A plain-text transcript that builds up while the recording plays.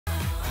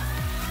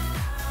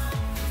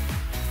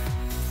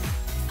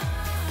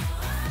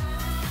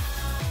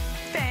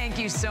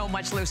Thank you so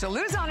much, Lou. So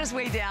Lou's on his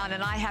way down,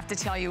 and I have to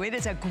tell you, it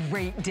is a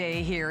great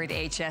day here at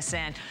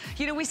HSN.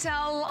 You know, we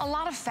sell a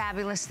lot of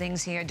fabulous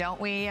things here, don't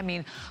we? I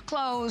mean,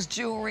 clothes,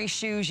 jewelry,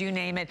 shoes, you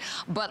name it.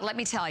 But let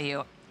me tell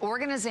you,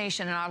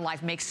 organization in our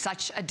life makes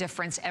such a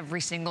difference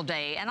every single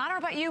day. And I don't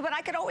know about you, but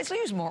I could always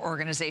use more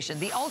organization.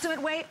 The ultimate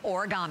way,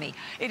 origami.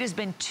 It has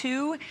been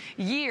 2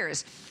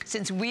 years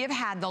since we have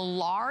had the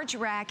large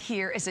rack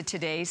here as a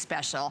Today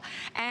Special,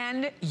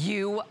 and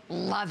you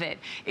love it.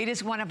 It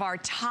is one of our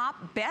top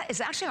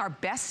it's actually our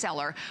best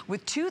seller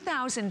with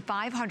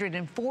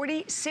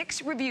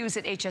 2,546 reviews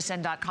at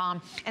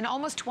hsn.com, and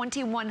almost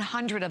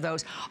 2,100 of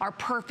those are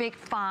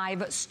perfect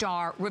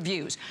 5-star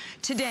reviews.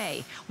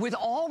 Today, with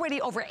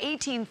already over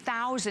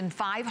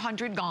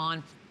 18,500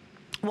 gone,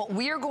 what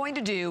we are going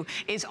to do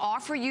is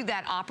offer you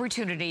that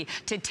opportunity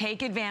to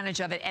take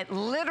advantage of it at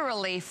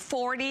literally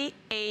 $48,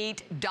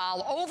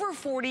 over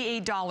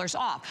 $48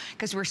 off,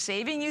 because we're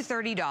saving you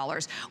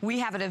 $30. We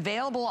have it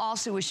available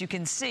also, as you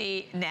can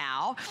see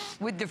now,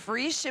 with the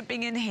free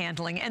shipping and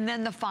handling, and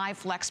then the 5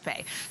 flex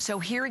pay. So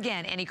here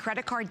again, any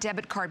credit card,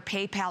 debit card,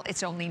 PayPal,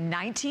 it's only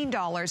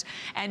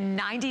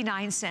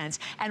 $19.99,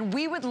 and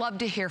we would love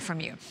to hear from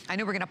you. I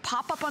know we're gonna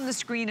pop up on the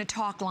screen a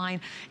talk line.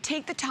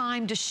 Take the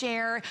time to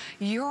share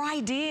your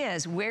ideas.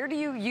 Where do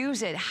you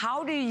use it?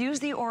 How do you use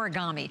the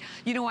origami?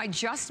 You know, I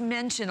just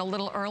mentioned a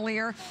little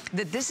earlier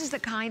that this is the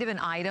kind of an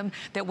item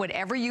that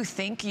whatever you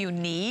think you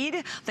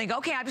need, think,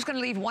 okay, I'm just gonna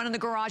leave one in the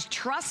garage.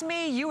 Trust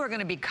me, you are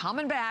gonna be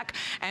coming back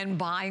and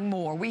buying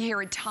more. We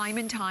hear it time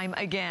and time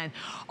again.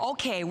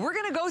 Okay, we're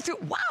gonna go through,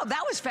 wow,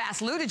 that was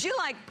fast, Lou. Did you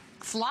like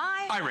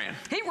fly? I ran.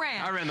 He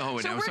ran. I ran the whole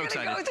way down. I'm so excited. So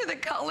we're going to go through the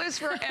colors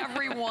for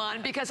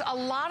everyone, because a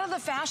lot of the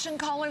fashion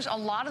colors, a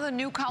lot of the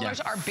new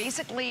colors are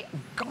basically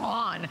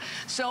gone.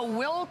 So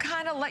we'll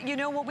kind of let you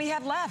know what we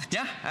have left.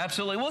 Yeah,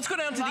 absolutely. Well, let's go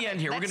down to the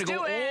end here. We're going to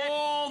go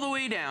all the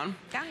way down.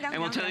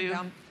 And we'll tell you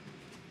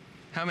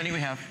how many we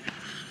have.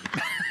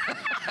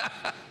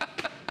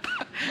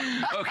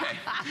 Okay,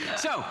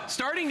 so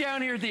starting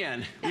down here at the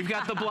end, we've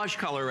got the blush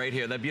color right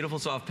here, that beautiful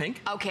soft pink.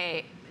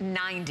 Okay,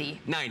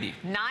 90. 90.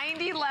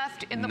 90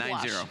 left in the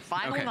blush.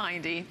 Final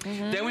 90.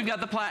 Then we've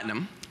got the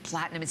platinum.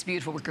 Platinum, it's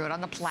beautiful. We're good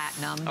on the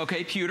platinum.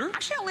 Okay, pewter.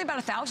 Actually, only about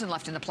 1,000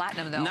 left in the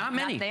platinum, though. Not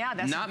many.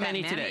 Not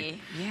many today.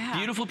 Yeah.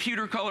 Beautiful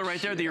pewter color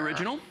right there, the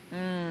original.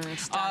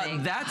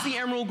 Stunning. That's the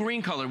emerald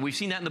green color. We've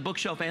seen that in the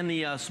bookshelf and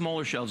the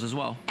smaller shelves as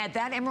well. At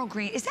that emerald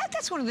green,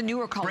 that's one of the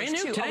newer colors, brand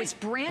new too. Today. Oh, it's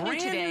brand new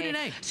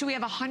today. So we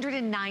have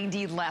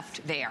 190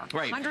 left there.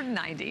 Right.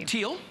 190.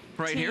 Teal.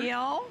 Right here.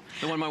 Teal.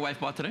 The one my wife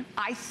bought today.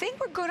 I think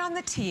we're good on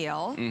the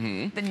teal.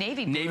 The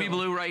navy blue. Navy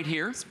blue right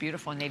here. It's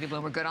beautiful, navy blue.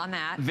 We're good on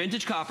that.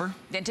 Vintage copper.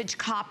 Vintage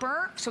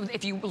copper. So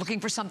if you're looking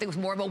for something with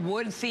more of a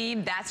wood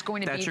theme, that's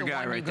going to be the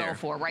one you go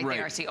for. Right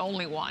there. It's the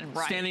only one.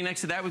 Right. Standing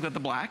next to that, we've got the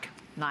black.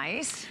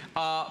 Nice.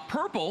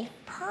 Purple.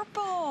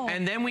 Purple.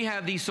 And then we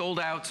have these sold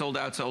out, all the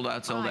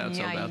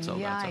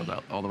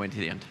way to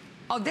the end.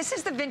 Oh, this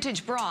is the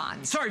vintage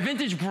bronze. Sorry,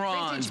 vintage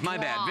bronze. My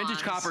bad.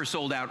 Vintage copper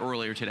sold out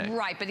earlier today.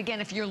 Right, but again,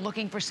 if you're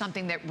looking for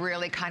something that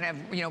really kind of,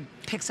 you know,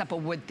 picks up a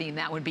wood theme,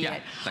 that would be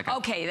it.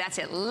 Okay, that's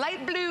it.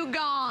 Light blue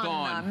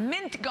gone.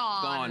 Mint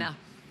gone.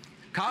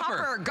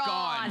 Copper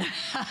gone.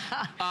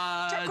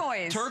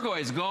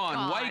 Turquoise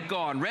gone. White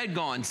gone. Red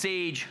gone.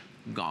 Sage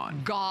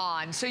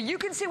gone. So you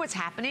can see what's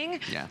happening.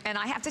 Yeah. And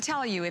I have to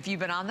tell you, if you've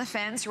been on the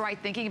fence, right,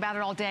 thinking about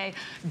it all day,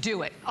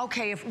 do it.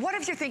 Okay, what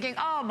if you're thinking,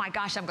 oh my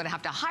gosh, I'm gonna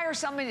have to hire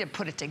somebody to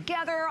put it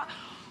together.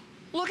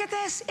 Look at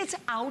this, it's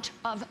out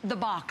of the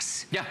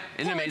box. Yeah,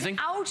 isn't it amazing?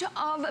 Out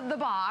of the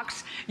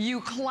box, you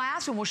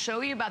clasp, and we'll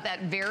show you about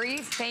that very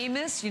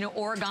famous, you know,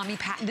 origami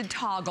patented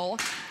toggle.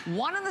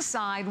 One on the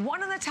side,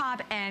 one on the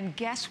top, and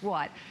guess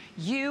what?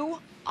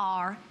 You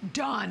are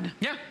done.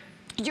 Yeah.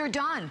 You're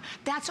done.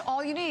 That's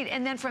all you need.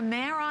 And then from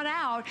there on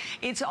out,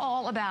 it's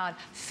all about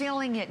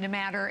filling it, no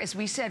matter, as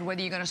we said,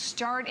 whether you're gonna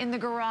start in the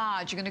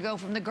garage, you're gonna go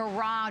from the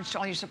garage to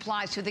all your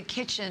supplies, to the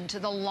kitchen, to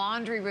the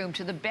laundry room,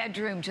 to the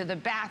bedroom, to the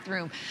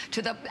bathroom,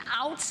 to the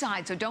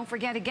outside. So don't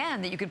forget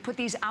again that you can put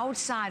these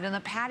outside on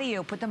the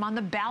patio, put them on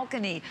the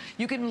balcony.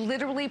 You can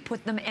literally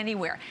put them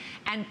anywhere.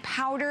 And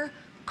powder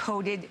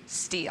coated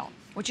steel,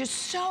 which is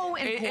so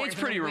important. It's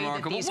pretty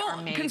remarkable.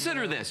 Well,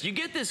 consider this. You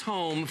get this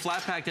home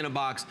flat packed in a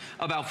box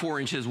about 4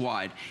 inches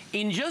wide.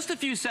 In just a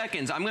few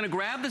seconds, I'm gonna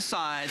grab the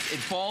sides, it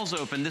falls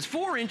open. This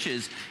 4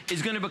 inches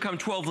is gonna become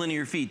 12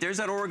 linear feet. There's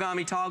that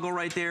origami toggle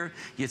right there.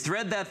 You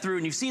thread that through,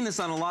 and you've seen this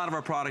on a lot of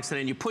our products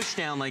today, and you push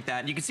down like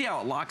that. You can see how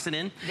it locks it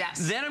in.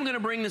 Yes. Then I'm gonna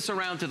bring this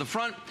around to the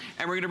front,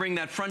 and we're gonna bring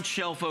that front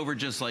shelf over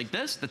just like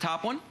this, the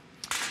top one,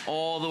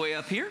 all the way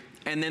up here.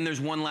 And then there's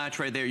one latch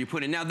right there you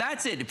put in. Now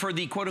that's it for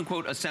the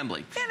quote-unquote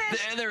assembly.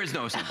 There is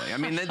no assembly. I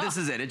mean, this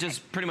is it. It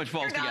just pretty much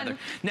falls together.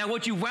 Now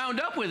what you wound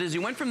up with is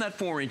you went from that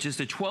 4 inches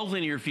to 12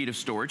 linear feet of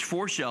storage,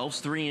 4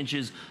 shelves, 3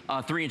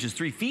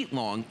 feet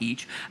long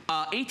each,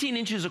 18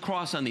 inches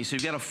across on these. So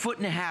you've got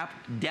 1.5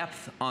 feet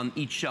depth on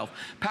each shelf.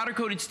 Powder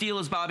coated steel,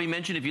 as Bobby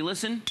mentioned, if you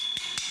listen,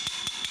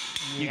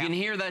 You can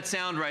hear that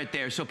sound right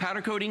there. So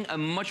powder coating, a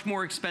much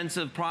more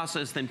expensive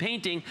process than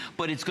painting,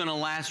 but it's gonna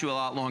last you a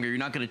lot longer. You're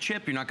not gonna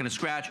chip, you're not gonna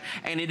scratch,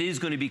 and it is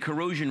gonna be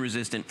corrosion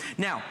resistant.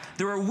 Now,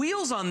 there are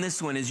wheels on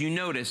this one, as you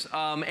notice,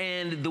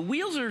 and the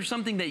wheels are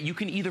something that you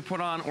can either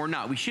put on or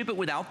not. We ship it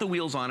without the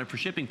wheels on it for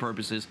shipping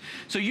purposes.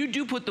 So you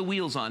do put the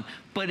wheels on,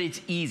 but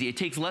it's easy. It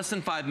takes less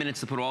than 5 minutes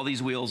to put all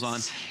these wheels on.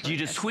 You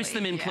just twist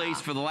them in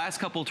place. For the last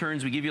couple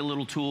turns, we give you a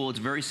little tool. It's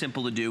very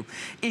simple to do.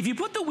 If you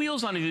put the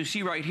wheels on, as you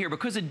see right here,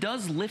 because it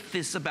does lift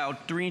this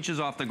about 3 inches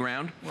off the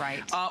ground,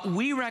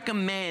 we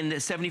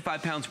recommend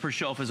 75 pounds per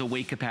shelf as a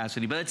weight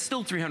capacity, but that's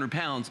still 300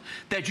 pounds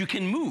that you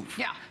can move.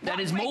 That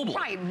is mobile.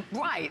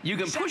 You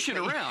can push it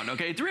around,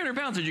 okay? 300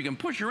 pounds that you can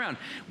push around.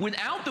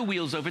 Without the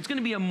wheels, though, if it's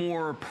gonna be a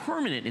more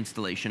permanent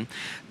installation,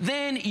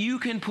 then you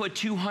can put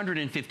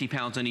 250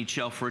 pounds on each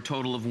shelf for a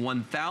total of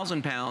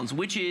 1,000 pounds,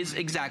 which is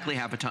exactly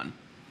half a ton.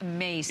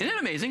 Amazing. Isn't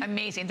it amazing?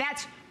 Amazing.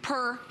 That's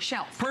per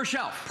shelf. Per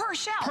shelf. Per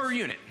shelf. Per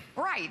unit.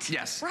 Right.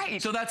 Yes.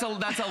 Right. So that's a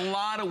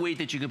lot of weight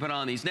that you can put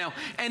on these. Now,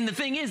 and the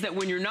thing is that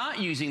when you're not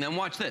using them,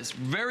 watch this.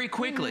 Very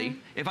quickly,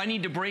 if I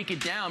need to break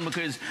it down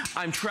because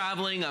I'm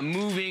traveling, I'm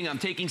moving, I'm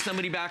taking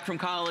somebody back from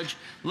college,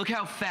 look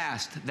how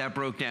fast that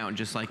broke down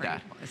just like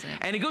that. Isn't it?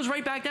 And it goes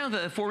right back down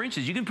to 4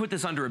 inches. You can put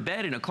this under a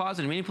bed, in a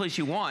closet, in any place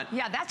you want.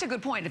 Yeah, that's a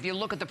good point. If you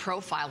look at the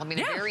profile, I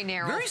mean, a very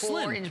narrow, very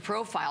 4-inch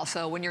profile.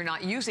 So when you're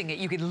not using it,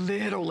 you can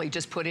literally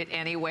just put it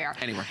anywhere.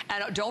 Anywhere.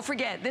 And don't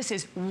forget, this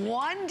is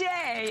 1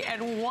 day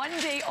and 1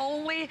 day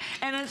only.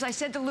 And as I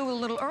said to Lou a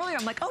little earlier,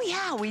 I'm like, oh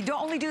yeah, we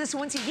don't only do this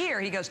once a year.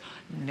 He goes,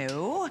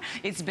 no,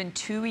 it's been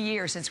 2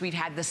 years since we've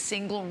had the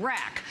single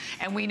rack.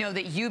 And we know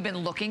that you've been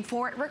looking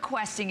for it,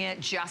 requesting it,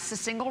 just a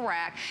single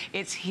rack.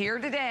 It's here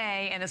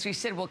today. And as we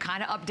said, we'll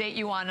kind of update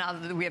you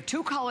on, we have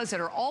 2 colors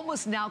that are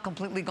almost now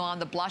completely gone,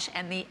 the blush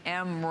and the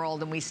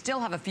emerald. And we still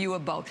have a few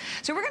of both.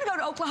 So we're gonna go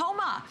to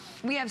Oklahoma.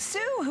 We have Sue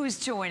who's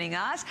joining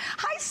us.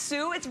 Hi,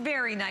 Sue, it's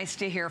very nice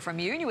to hear from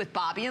you. And you're with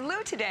Bobby and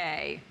Lou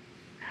today.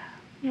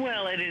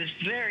 Well, it is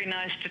very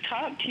nice to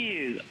talk to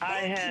you. I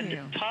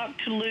had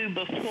talked to Lou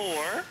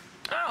before.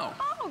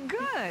 Oh,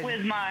 good.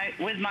 With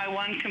my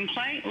one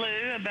complaint,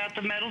 Lou, about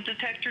the metal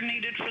detector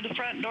needed for the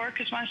front door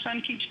because my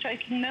son keeps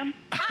taking them.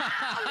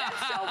 Oh, that's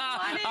so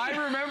funny.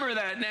 I remember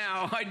that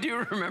now. I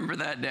do remember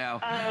that now.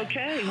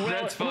 Okay. Well,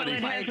 that's funny.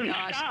 Well, it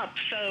hasn't stopped,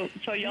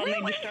 so y'all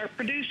need to start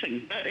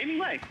producing. But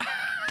anyway.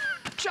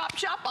 Chop,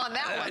 chop on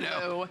that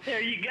one, Lou.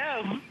 There you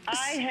go.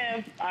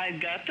 I've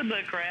got the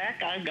book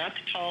rack. I've got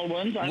the tall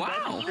ones. I've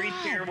got the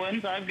 3-tier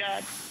ones. I've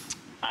got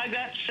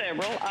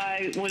several.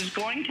 I was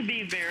going to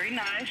be very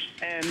nice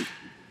and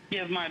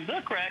give my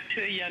book rack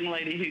to a young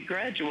lady who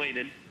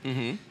graduated.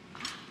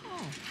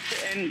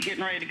 And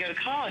getting ready to go to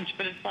college,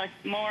 but it's like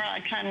the more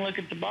I kind of look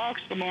at the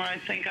box, the more I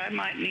think I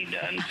might need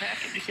to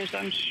unpack it because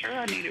I'm sure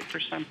I need it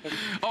for something.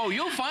 Oh,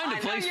 you'll find a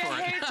place for it.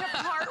 You hate to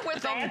part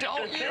with them,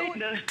 don't you?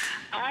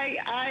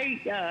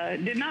 I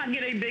did not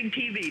get a big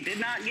TV, did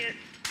not get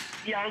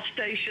y'all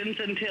stations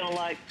until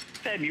like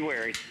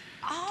February.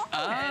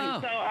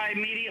 And so I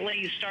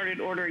immediately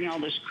started ordering all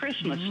this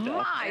Christmas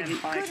stuff. My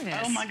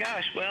goodness. Oh my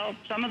gosh, well,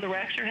 some of the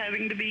racks are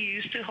having to be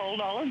used to hold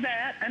all of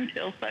that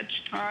until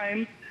such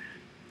time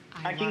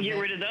I can get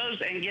rid of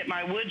those and get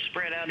my wood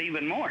spread out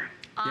even more.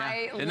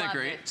 I love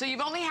it. So you've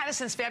only had it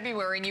since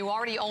February, and you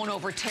already own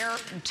over 10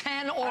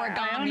 origami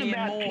I own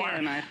about and more.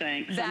 10, I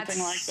think, something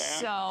like that. That's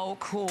so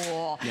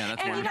cool. Yeah,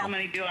 that's wonderful. How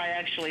many do I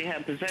actually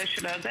have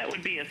possession of? That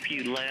would be a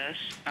few less.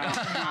 Oh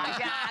my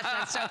gosh,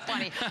 that's so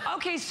funny.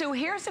 Okay, so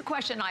here's the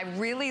question I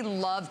really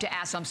love to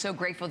ask. I'm so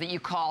grateful that you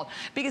called,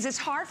 because it's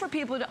hard for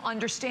people to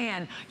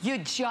understand. You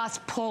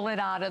just pull it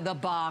out of the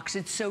box.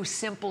 It's so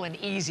simple and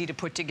easy to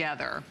put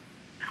together.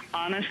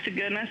 Honest to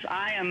goodness,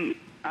 I'm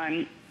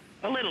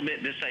a little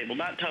bit disabled,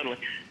 not totally,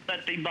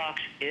 but the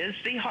box is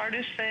the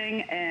hardest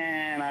thing,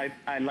 and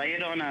I lay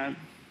it on a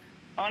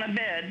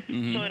bed,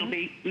 so it'll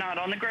be not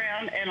on the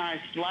ground, and I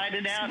slide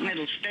it out, and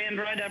it'll stand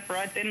right up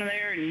right in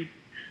there, and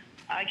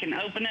I can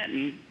open it,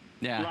 and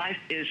life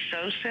is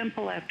so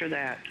simple after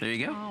that. There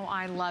you go. Oh,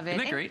 I love it.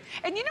 Isn't that great?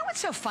 And you know what's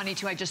so funny,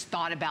 too? I just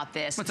thought about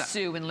this,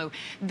 Sue and Lou,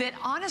 that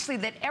honestly,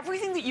 that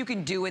everything that you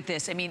can do with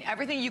this, I mean,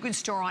 everything you can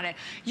store on it,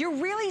 you're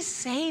really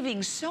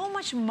saving so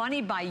much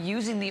money by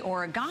using the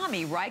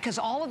origami, right? Because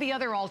all of the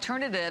other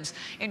alternatives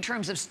in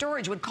terms of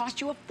storage would cost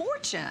you a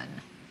fortune.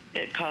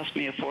 It cost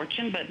me a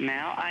fortune, but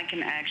now I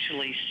can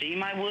actually see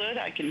my wood,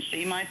 I can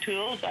see my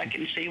tools, I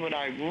can see what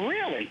I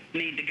really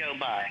need to go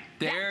buy.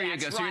 There you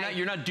go. So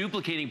you're not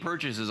duplicating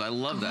purchases. I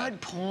love that.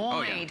 Good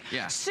point. Oh,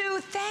 yeah. Sue,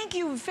 thank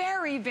you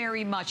very,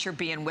 very much for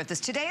being with us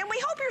today, and we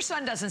hope your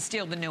son doesn't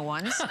steal the new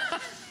ones.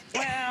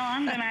 Well,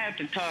 I'm going to have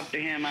to talk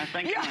to him. I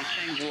think I'm going to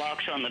change the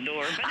locks on the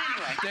door. But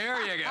anyway.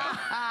 There you go.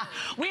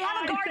 We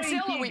have a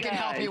Guardzilla we can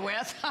help you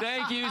with.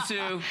 Thank you,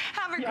 Sue.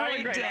 Have a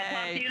great day.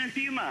 I'll talk to you in a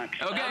few months.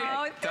 Okay.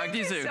 Oh, talk to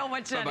you soon. So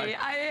much, Eddie.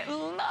 I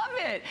love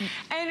it.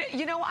 And,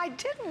 you know, I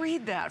did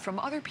read that from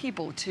other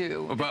people,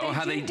 too. About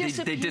how they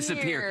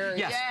disappear.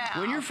 Yes. Yeah.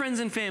 When your friends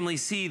and family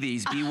see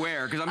these,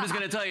 beware. Because I'm just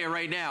going to tell you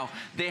right now,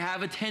 they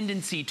have a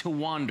tendency to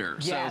wander.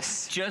 Yes.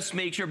 So just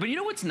make sure. But you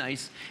know what's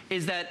nice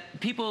is that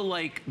people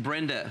like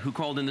Brenda, who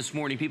called in this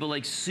morning, people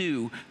like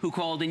Sue, who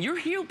called in, you're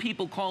hearing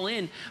people call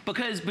in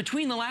because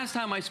between the last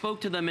time I spoke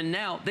to them and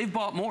now, they've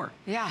bought more.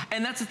 Yeah.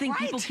 And that's the thing. Right.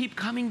 People keep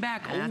coming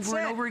back over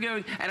and over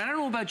again. And I don't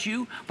know about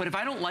you, but if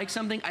I don't like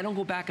something, I don't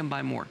go back and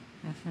buy more.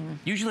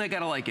 Usually I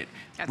gotta like it.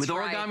 That's With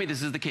right. origami,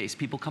 this is the case.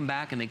 People come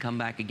back and they come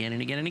back again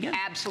and again and again.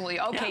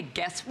 Absolutely. Okay,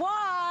 guess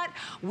what?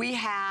 We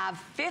have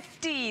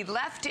 50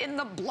 left in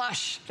the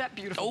blush. That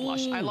beautiful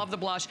blush. I love the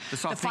blush.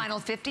 The final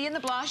 50 in the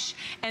blush.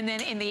 And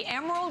then in the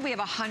emerald, we have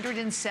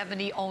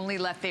 170 only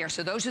left there.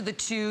 So those are the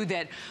two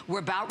that we're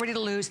about ready to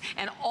lose.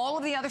 And all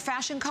of the other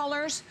fashion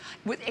colors,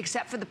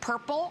 except for the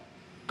purple,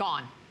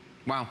 gone.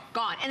 Wow.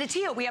 Gone. And the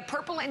teal, we have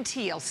purple and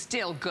teal,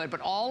 still good,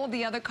 but all of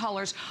the other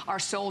colors are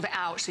sold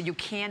out, so you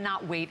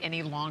cannot wait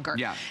any longer.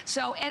 Yeah.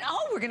 So, and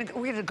we're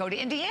gonna go to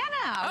Indiana.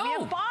 Oh, we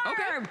have Barb.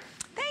 okay.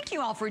 Thank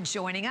you all for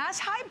joining us.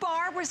 Hi,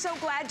 Barb. We're so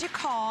glad you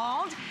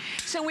called.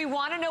 So we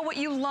want to know what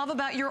you love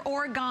about your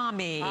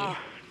origami. Oh,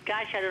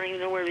 gosh, I don't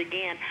even know where to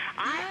begin.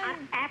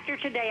 After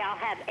today, I'll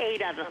have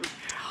 8 of them.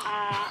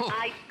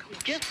 I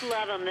just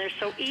love them. They're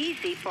so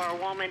easy for a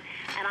woman,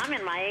 and I'm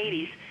in my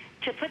 80s,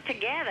 to put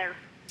together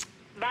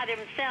by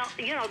themselves.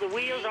 You know, the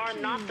wheels are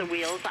not the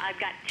wheels. I've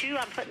got 2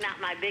 I'm putting out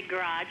in my big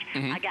garage.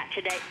 I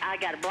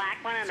got a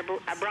black one and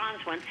a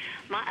bronze one.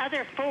 My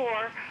other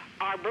 4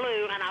 are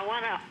blue, and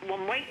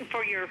I'm waiting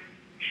for your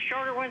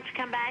shorter ones to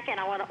come back, and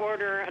I want to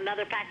order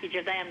another package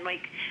of them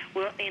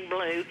in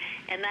blue,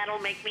 and that'll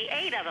make me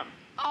 8 of them.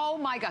 Oh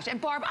my gosh. And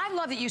Barb, I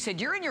love that you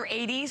said you're in your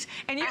 80s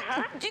and you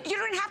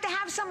didn't have to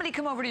have somebody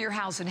come over to your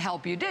house and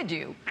help you, did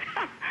you?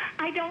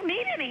 I don't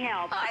need any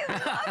help. I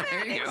love it.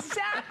 There you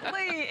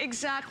go.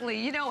 Exactly.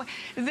 You know,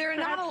 they're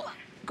not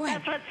go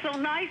ahead. That's what's so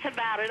nice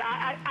about it.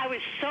 I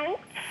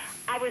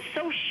was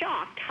so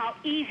shocked how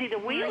easy the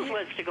wheels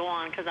was to go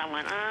on, because I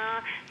went,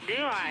 do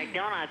I,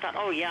 don't I? I thought,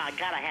 oh yeah, I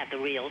gotta have the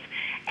wheels.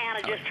 And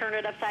I just turned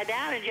it upside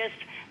down and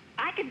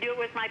I could do it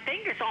with my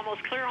fingers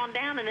almost clear on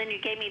down, and then you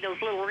gave me those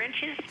little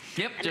wrenches.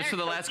 Yep, just for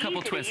the last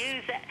couple twists.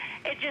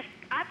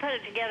 I put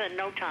it together in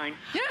no time.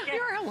 Yeah,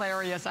 you're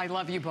hilarious. I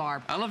love you,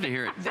 Barb. I love to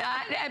hear it.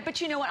 But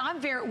you know what?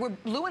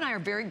 Lou and I are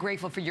very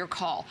grateful for your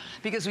call,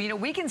 because you know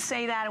we can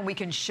say that and we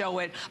can show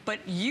it, but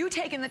you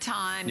taking the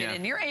time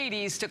in your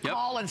 80s to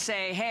call and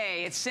say,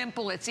 hey, it's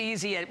simple, it's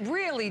easy. It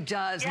really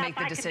does make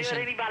the decision. If I can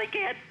do it, anybody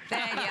can.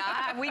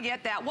 Yeah, we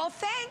get that. Well,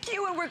 thank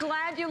you, and we're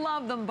glad you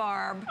love them,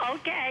 Barb.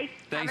 Okay.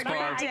 Thanks, Have a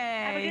Barb. good day.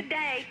 Have a good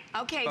day.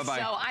 Okay, Bye-bye.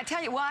 so I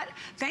tell you what,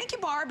 thank you,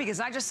 Barb, because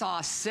I just saw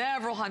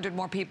several hundred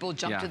more people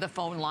jump to the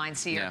phone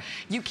lines here. Yeah.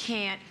 You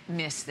can't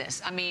miss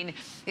this. I mean,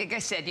 like I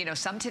said, you know,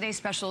 some today's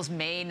specials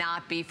may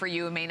not be for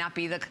you. It may not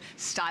be the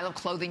style of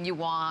clothing you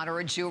want or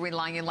a jewelry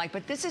line you like,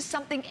 but this is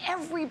something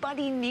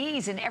everybody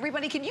needs and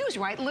everybody can use,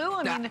 right, Lou?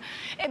 I mean,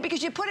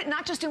 because you put it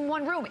not just in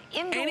one room,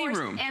 indoors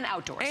and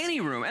outdoors. Any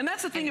room. And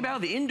that's the thing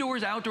about the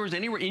indoors, outdoors,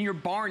 anywhere, in your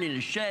barn, in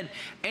a shed,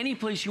 any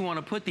place you want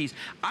to put these.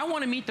 I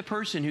want to meet the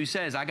person who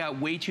says, I got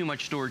way too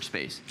much storage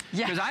space.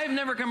 Because I have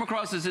never come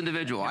across this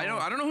individual. I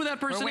don't know who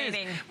that person is.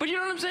 But you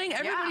know what I'm saying?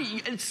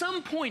 Everybody, at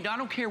some point, I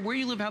don't care where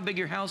you live, how big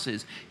your house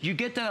is, you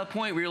get to that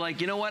point where you're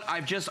like, you know what, I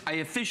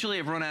officially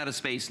have run out of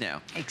space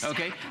now.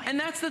 Exactly. Okay? And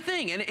that's the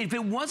thing. And if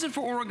it wasn't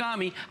for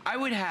origami, I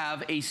would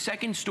have a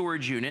second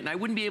storage unit and I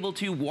wouldn't be able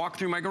to walk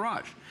through my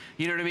garage.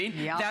 You know what I mean?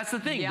 Yep. That's the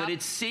thing. But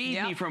it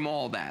saved me from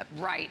all that.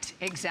 Right,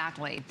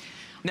 exactly.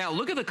 Now,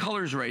 look at the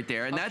colors right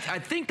there. And I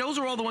think those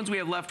are all the ones we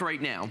have left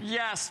right now.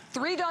 Yes,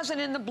 3 dozen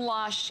in the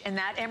blush, and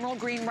that emerald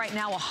green right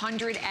now,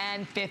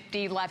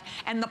 150 left.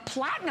 And the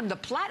platinum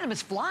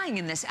is flying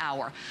in this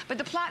hour. But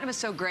the platinum is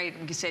so great,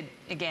 like you said,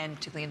 again,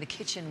 particularly in the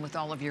kitchen with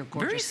all of your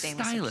gorgeous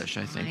stainless. Very stylish,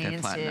 I think,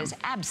 that platinum.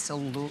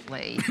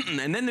 Absolutely.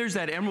 And then there's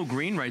that emerald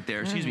green right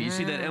there. Excuse me, you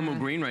see that emerald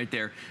green right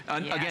there?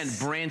 Again,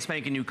 brand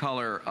spanking new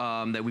color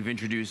that we've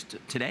introduced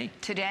today.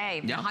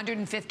 Today,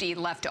 150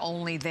 left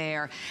only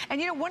there.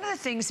 And you know, one of the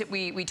things that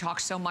we talk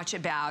so much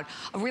about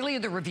really are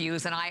the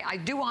reviews, and I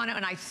do want to,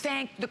 and I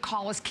thank the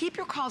callers. Keep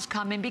your calls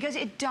coming, because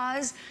it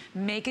does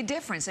make a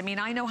difference. I mean,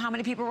 I know how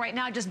many people right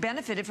now just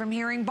benefited from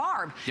hearing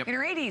Barb in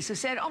her 80s who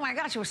said, oh my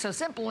gosh, it was so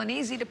simple and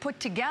easy to put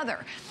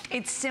together.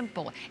 It's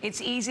simple, it's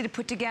easy to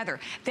put together,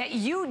 that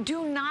you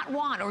do not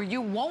want, or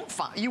you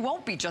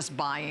won't be just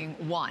buying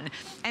one.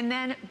 And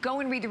then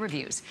go and read the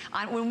reviews.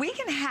 When we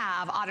can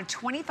have out of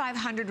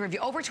 2,500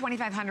 reviews, over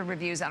 2,500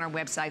 reviews on our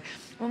website,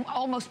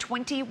 almost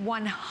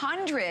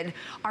 2,100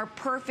 are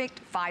perfect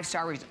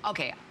 5-star reviews.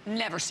 Okay,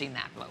 never seen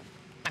that, Lou.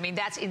 mean,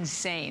 that's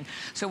insane.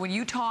 So when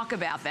you talk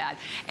about that,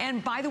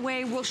 and by the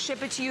way, we'll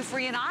ship it to you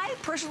free. And I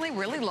personally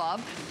really love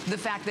the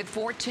fact that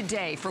for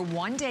today, for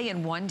one day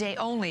and one day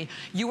only,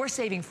 you are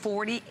saving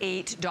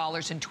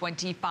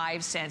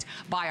 $48.25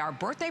 by our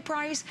birthday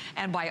price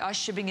and by us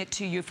shipping it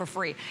to you for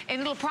free.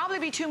 And it'll probably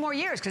be 2 more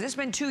years, because it's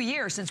been 2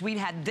 years since we've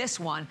had this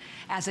one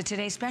as a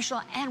Today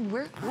Special. And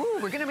we're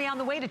going to be on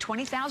the way to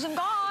 20,000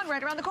 gone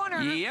right around the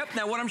corner. Yep.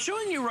 Now, what I'm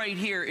showing you right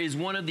here is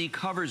one of the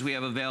covers we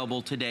have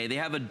available today. They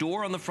have a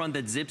door on the front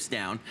that zips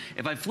down.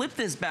 If I flip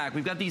this back,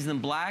 we've got these in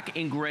black,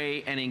 in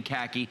gray, and in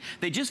khaki.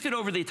 They just fit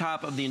over the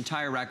top of the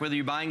entire rack, whether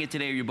you're buying it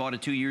today or you bought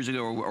it 2 years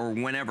ago or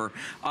whenever.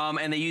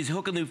 And they use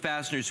hook and loop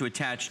fasteners to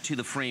attach to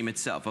the frame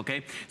itself,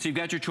 okay? So you've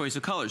got your choice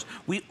of colors.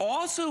 We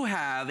also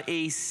have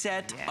a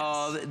set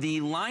of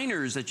the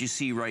liners that you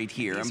see right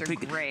here. These I'm are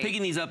great.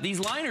 picking these up. These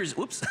liners,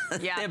 whoops,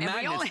 Yeah, they have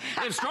magnets.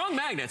 They have strong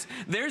magnets.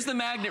 There's the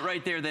magnet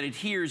right there that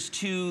adheres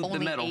to the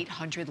metal. Only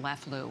 800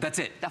 left, Lou. That's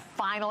it. The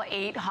final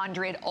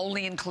 800,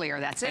 only in clear.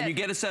 That's it. And you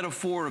get a set of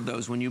 4 of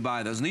those when you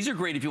buy those. And these are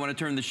great if you want to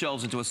turn the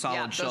shelves into a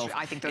solid shelf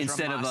I think those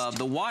instead are a must. of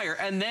the wire.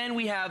 And then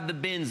we have the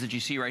bins that you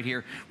see right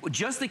here.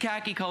 Just the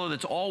khaki color,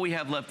 that's all we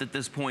have left at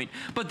this point.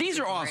 But these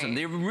are awesome.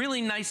 They're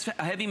really nice,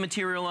 heavy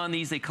material on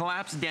these. They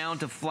collapse down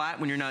to flat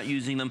when you're not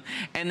using them.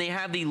 And they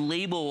have the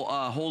label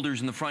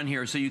holders in the front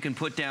here, so you can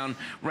put down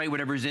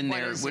whatever's in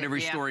there, whatever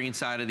you're storing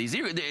inside of these.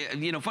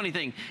 You know, funny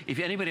thing, if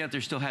anybody out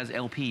there still has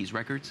LPs,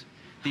 records,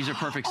 these are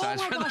perfect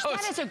size for those.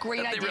 That is a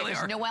great idea, really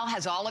because Noelle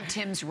has all of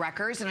Tim's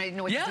records, and I didn't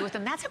know what to do with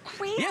them. That's a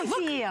great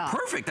idea.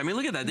 Look, perfect. I mean,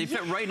 look at that. They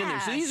fit right in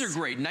there. So these are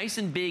great, nice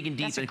and big and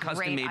deep, That's a and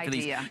custom made for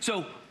these.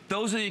 So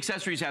those are the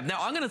accessories you have. Now,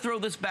 I'm going to throw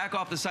this back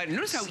off the side.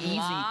 Notice how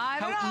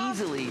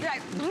easily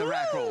the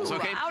rack rolls,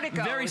 okay? Out it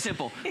goes. Very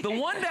simple. The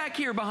one back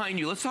here behind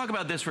you, let's talk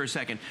about this for a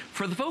second.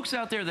 For the folks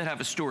out there that have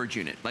a storage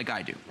unit, like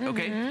I do,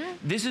 okay?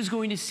 This is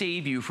going to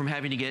save you from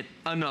having to get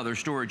another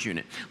storage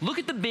unit. Look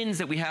at the bins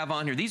that we have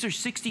on here. These are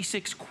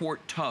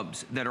 66-quart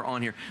tubs that are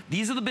on here.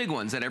 These are the big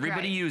ones that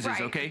everybody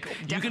uses, okay?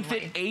 Definitely. You can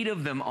fit 8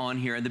 of them on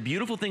here. And the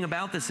beautiful thing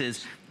about this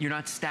is you're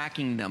not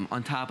stacking them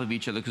on top of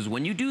each other, because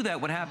when you do that,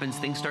 what happens?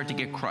 Things start to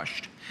get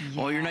crushed.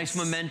 All your nice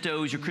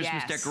mementos, your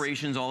Christmas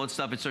decorations, all that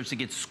stuff, it starts to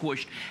get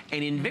squished.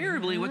 And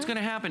invariably, what's going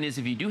to happen is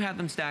if you do have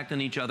them stacked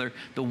on each other,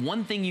 the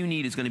one thing you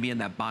need is going to be in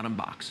that bottom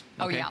box.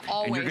 Okay? Oh, yeah,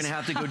 always. And you're going to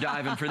have to go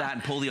diving for that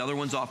and pull the other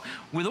ones off.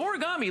 With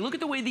origami, look at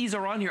the way these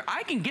are on here.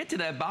 I can get to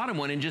that bottom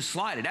one and just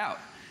slide it out.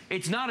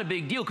 It's not a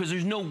big deal because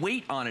there's no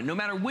weight on it. No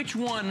matter which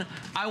one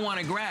I want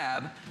to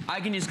grab, I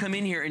can just come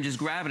in here and just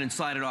grab it and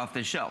slide it off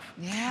the shelf.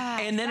 Yeah.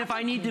 And then if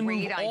I need to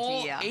move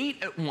all 8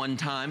 at one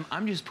time,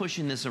 I'm just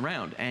pushing this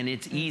around, and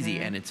it's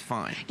easy and it's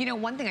fine. You know,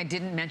 one thing I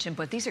didn't mention,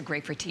 but these are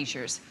great for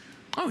teachers.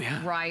 Oh,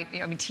 yeah. Right.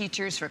 I mean,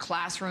 teachers for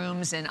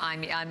classrooms. And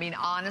I mean,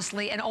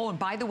 honestly. And, oh, and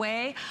by the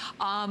way,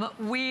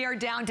 we are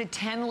down to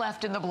 10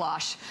 left in the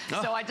blush.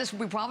 So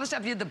we promised to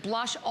have you the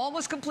blush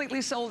almost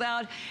completely sold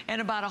out,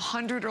 and about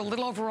 100 or a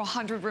little over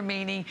 100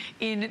 remaining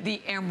in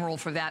the emerald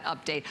for that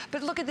update.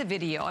 But look at the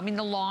video. I mean,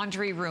 the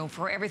laundry room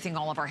for everything,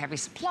 all of our heavy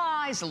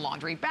supplies, the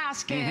laundry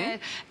basket,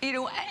 you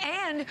know,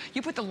 and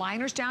you put the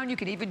liners down. You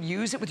could even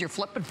use it with your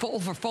flip and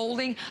fold for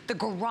folding. The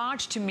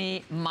garage, to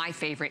me, my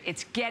favorite.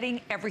 It's getting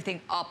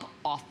everything up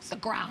off the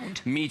ground.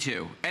 Me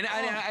too. And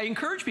I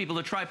encourage people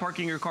to try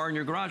parking your car in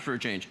your garage for a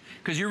change,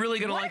 because you're really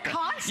going to like that.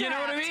 Concept. You know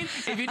what I mean?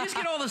 If you just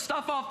get all the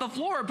stuff off the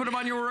floor and put them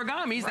on your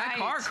origamis, that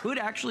car could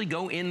actually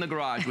go in the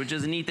garage, which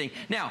is a neat thing.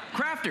 Now,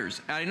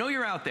 crafters, I know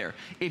you're out there.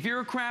 If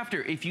you're a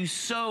crafter, if you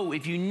sew,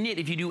 if you knit,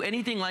 if you do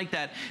anything like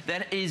that,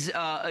 that is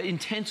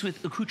intense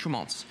with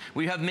accoutrements.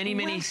 We have many,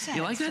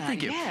 you like that?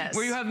 Thank you. Yes.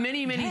 Where you have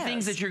many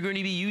things that you're going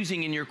to be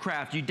using in your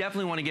craft. You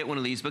definitely want to get one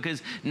of these,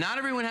 because not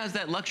everyone has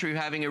that luxury of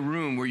having a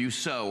room where you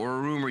sew, or a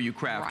room where you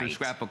craft or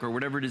scrapbook or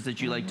whatever it is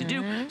that you like to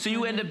do. So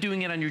you end up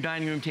doing it on your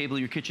dining room table,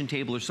 your kitchen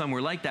table, or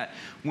somewhere like that.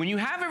 When you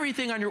have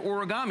everything on your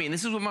origami, and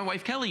this is what my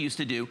wife Kelly used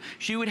to do,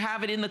 she would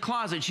have it in the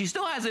closet. She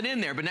still has it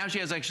in there, but now she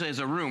actually has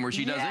a room where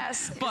she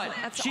does it.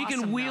 But she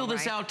can wheel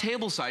this out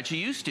table side. She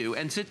used to,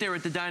 and sit there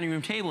at the dining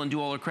room table and do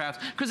all her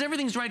crafts, because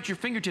everything's right at your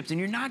fingertips, and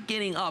you're not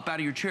getting up out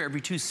of your chair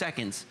every 2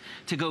 seconds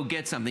to go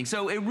get something.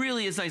 So it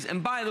really is nice.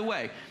 And by the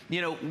way,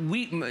 you know,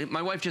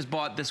 my wife just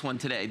bought this one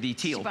today, the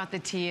teal. She bought the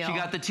teal. She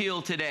got the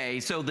teal today.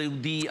 So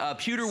the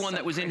pewter one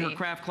that was in her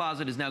craft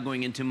closet is now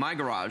going into my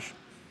garage.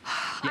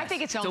 I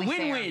think it's only fair.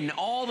 It's a win-win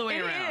all the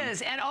way around. It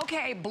is. And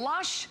okay,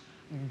 blush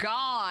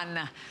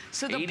gone.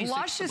 So the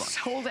blush is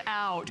sold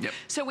out.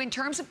 So in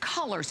terms of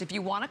colors, if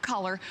you want a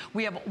color,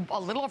 we have a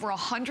little over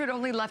 100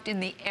 only left in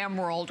the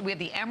emerald. We have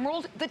the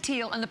emerald, the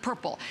teal, and the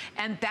purple.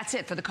 And that's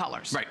it for the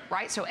colors.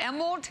 Right? So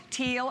emerald,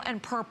 teal,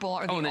 and purple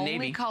are the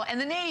only color. And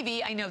the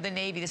navy, I know the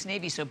navy, this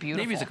navy is so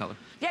beautiful. Navy's a color.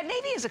 Yeah,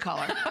 navy is a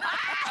color.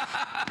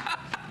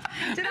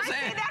 Did I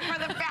say that for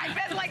the fact? I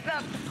meant like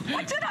the,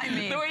 what did I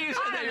mean? The way you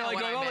said that, you're like,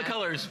 going, all the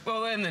colors.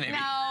 Well, and the navy.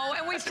 No,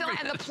 and we still,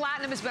 and the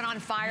platinum has been on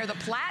fire. The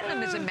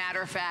platinum, as a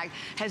matter of fact,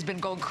 has been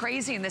going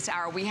crazy in this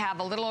hour. We have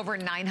a little over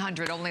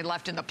 900 only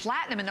left in the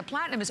platinum, and the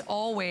platinum is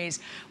always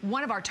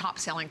one of our top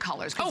selling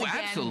colors. Oh,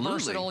 again, absolutely.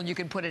 Versatile, and you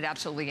can put it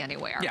absolutely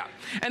anywhere. Yeah,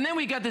 and then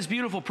we got this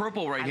beautiful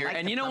purple right here. Like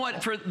and you know purple.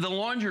 what? For the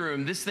laundry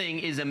room, this thing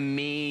is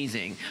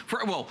amazing.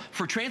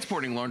 For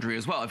transporting laundry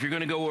as well. If you're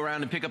going to go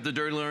around and pick up the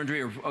dirty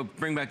laundry or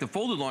bring back the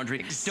folded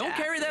laundry, don't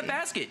carry that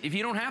basket if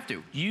you don't have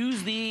to.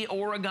 Use the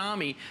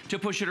origami to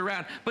push it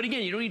around. But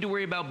again, you don't need to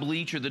worry about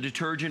bleach or the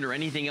detergent or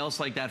anything else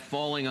like that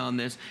falling on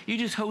this. You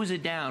just hose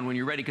it down when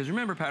you're ready. Because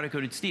remember,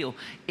 powder-coated steel,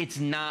 it's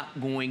not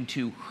going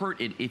to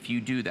hurt it if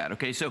you do that,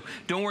 okay? So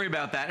don't worry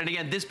about that. And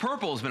again, this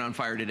purple has been on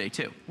fire today,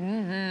 too.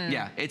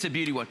 Yeah, it's a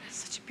beauty one.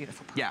 Such a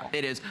beautiful purple. Yeah,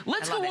 it is.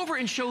 Let's go over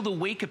and show the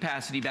weight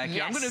capacity back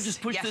here. I'm going to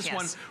just push this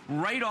one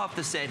right off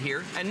the set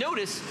here. And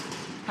notice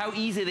how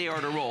easy they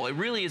are to roll. It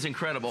really is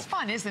incredible. It's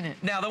fun, isn't it?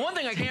 Now, the one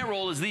thing I can't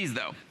roll is these,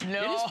 though.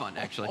 No. It is fun,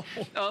 actually.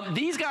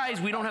 These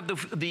guys, we don't have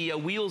the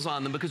wheels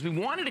on them because we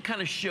wanted to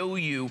kind of show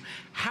you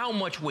how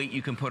much weight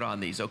you can put on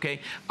these,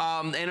 okay?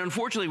 And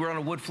unfortunately, we're on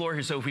a wood floor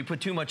here, so if we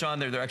put too much on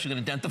there, they're actually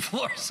going to dent the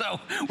floor. So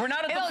we're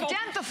not at the full... It'll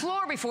dent the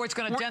floor before it's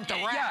going to dent the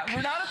rack. Yeah,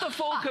 we're not at the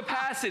full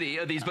capacity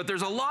of these, but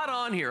there's a lot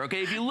on here,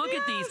 okay? If you look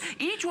at these,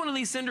 each one of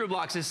these cinder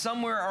blocks is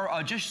somewhere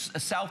just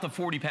south of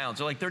 40 pounds,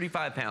 so like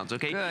 35 pounds,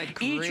 okay?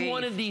 Good Each grief.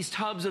 one of these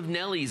tubs of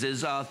Nellies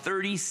is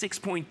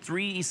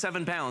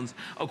 36.37 pounds,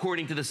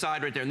 according to the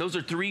side right there. And those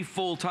are 3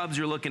 full tubs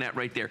you're looking at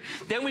right there.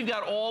 Then we've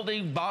got all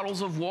the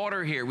bottles of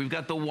water here. We've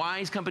got the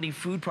Wise Company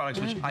food products,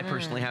 which I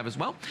personally have as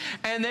well.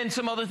 And then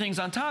some other things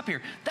on top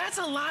here. That's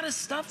a lot of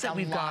stuff that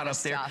we've got up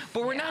there.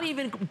 But we're not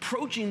even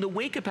approaching the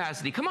weight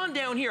capacity. Come on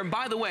down here. And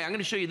by the way, I'm going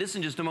to show you this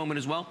in just a moment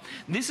as well.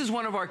 This is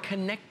one of our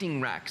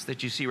connecting racks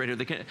that you see right here.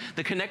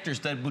 The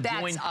connectors that would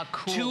join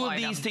two of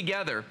these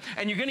together.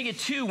 And you're going to get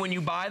 2 when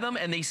you buy them,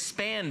 and they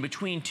span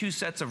between 2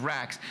 sets of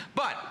racks.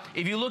 But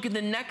if you look at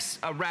the next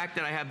rack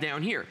that I have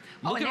down here,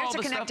 look at all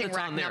the stuff that's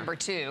on there. Number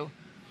 2.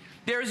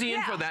 There's the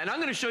info of that, and I'm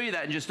going to show you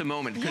that in just a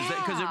moment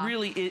because it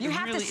really is. You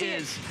have to see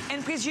it,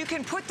 and because you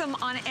can put them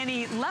on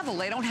any level,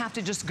 they don't have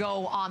to just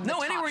go on the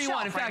top anywhere you shelf,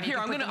 want. In fact, here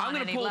I'm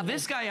going to pull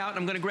this guy out, and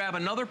I'm going to grab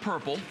another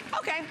purple.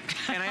 Okay.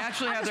 And I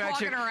actually have their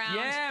walking around.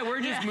 Yeah, we're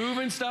just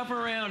moving stuff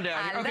around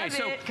down here. Okay,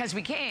 so because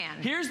we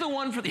can. Here's the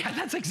one for the. Yeah,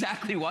 that's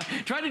exactly why.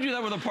 Trying to do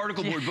that with a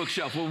particle board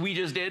bookshelf. What we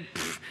just did,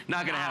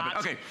 not going to happen.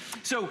 Okay,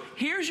 so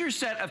here's your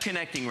set of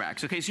connecting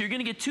racks. Okay, so you're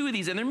going to get 2 of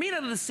these, and they're made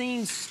out of the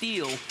same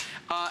steel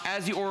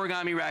as the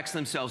origami racks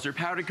themselves. They're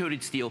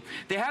powder-coated steel.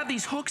 They have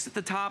these hooks at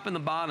the top and the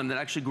bottom that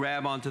actually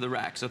grab onto the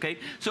racks, okay?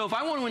 So if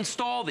I want to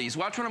install these,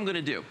 watch what I'm going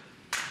to do.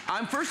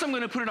 First, I'm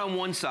going to put it on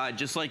one side,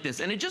 just like this,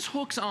 and it just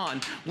hooks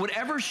on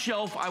whatever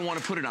shelf I want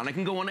to put it on. I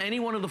can go on any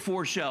one of the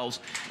 4 shelves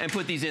and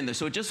put these in there.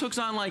 So it just hooks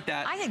on like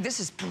that. I think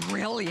this is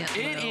brilliant.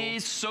 It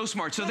is so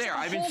smart. So there,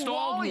 I've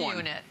installed one.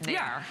 Unit there.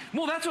 Yeah.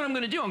 Well, that's what I'm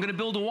going to do. I'm going to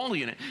build a wall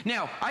unit.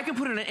 Now, I can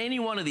put it in any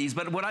one of these,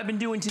 but what I've been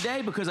doing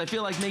today, because I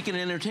feel like making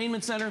an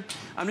entertainment center,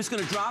 I'm just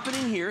going to drop it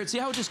in here. See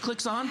how it just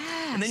clicks on?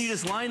 Yes. And then you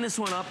just line this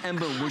one up, and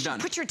boom, we're done.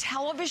 Put your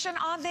television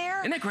on there.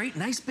 Isn't that great?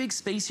 Nice big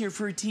space here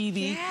for a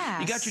TV.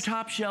 Yes. You got your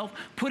top shelf.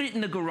 Put it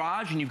in the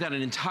garage, and you've got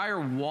an entire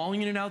wall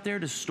unit out there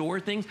to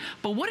store things.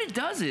 But what it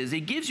does is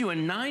it gives you a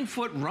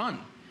 9-foot run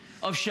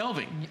of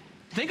shelving.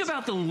 Think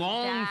about the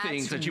long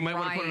things that you might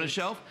want to put on a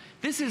shelf.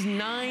 This is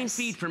 9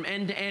 feet from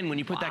end to end when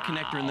you put that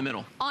connector in the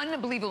middle.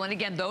 Unbelievable. And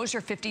again, those are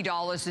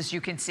 $50, as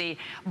you can see.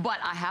 But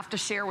I have to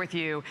share with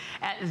you,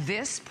 at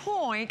this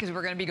point, because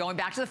we're going to be going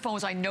back to the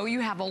phones, I know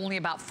you have only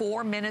about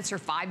 4 minutes or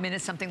 5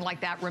 minutes, something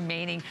like that,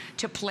 remaining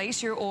to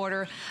place your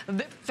order.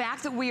 The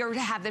fact that we are to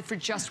have it for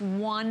just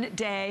 1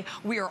 day,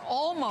 we are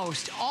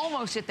almost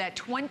at that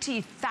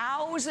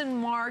 20,000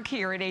 mark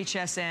here at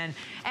HSN.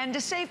 And to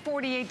save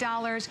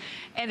 $48,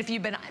 and if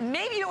you've been,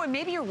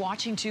 maybe you're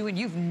watching too, and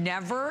you've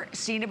never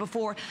seen it before,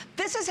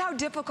 this is how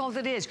difficult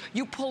it is.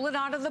 You pull it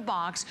out of the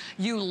box,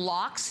 you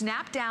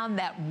snap down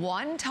that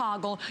one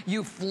toggle,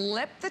 you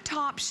flip the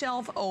top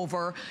shelf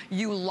over,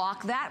 you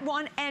lock that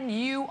one, and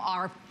you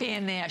are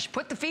finished.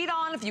 Put the feet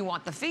on if you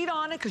want the feet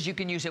on it, because you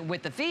can use it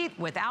with the feet,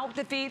 without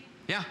the feet.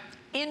 Yeah.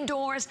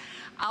 Indoors,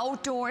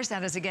 outdoors,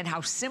 that is again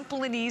how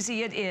simple and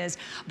easy it is.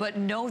 But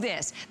know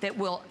this, that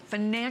will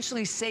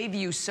financially save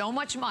you so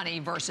much money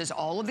versus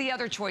all of the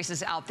other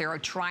choices out there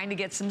of trying to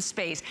get some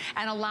space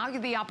and allow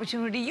you the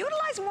opportunity to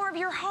utilize more of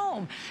your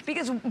home,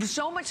 because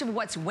so much of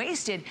what's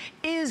wasted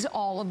is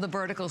all of the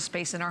vertical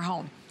space in our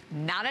home.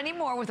 Not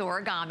anymore with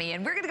origami.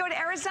 And we're going to go to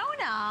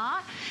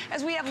Arizona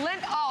as we have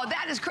Linda. Oh,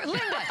 that is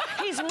Linda.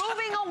 He's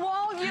moving a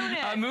wall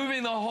unit. I'm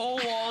moving the whole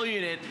wall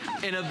unit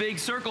in a big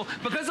circle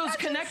because those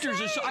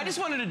connectors are so. I just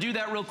wanted to do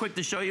that real quick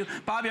to show you.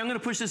 Bobby, I'm going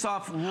to push this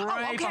off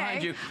right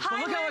behind you.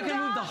 Hi, but look how I Linda.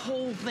 can move the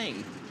whole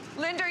thing.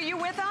 Linda, are you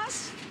with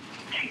us?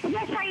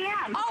 Yes, I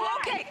am. Oh,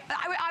 okay.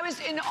 I was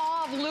in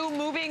awe of Lou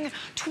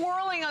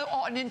twirling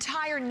an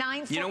entire 9-foot wall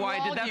unit. You know why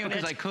I did that?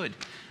 Because I could.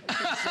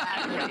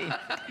 Exactly.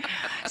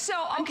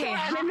 So, okay.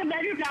 I'm in the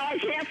bedroom now. I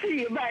can't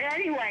see you. But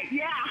anyway,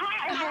 yeah.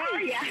 Hi, how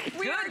are you?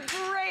 We are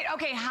great.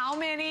 Okay, how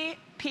many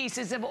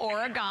pieces of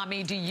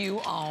origami do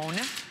you own?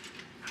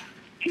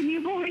 Can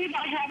you believe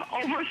I have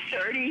over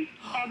 30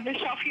 of the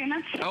shelf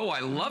units? Oh, I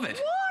love it.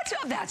 What?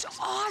 Oh, that's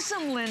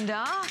awesome,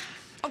 Linda.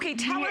 Okay,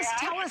 tell us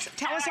all about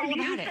it. I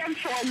use them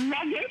for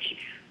luggage,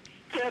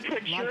 to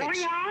put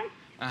jewelry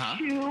on,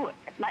 to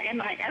in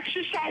my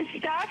exercise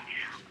stuff,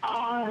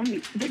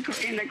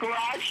 in the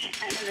garage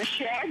and in the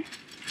shed.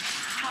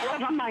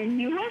 However, my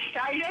newest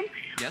item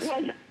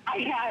was I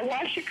had a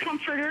washer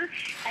comforter,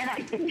 and I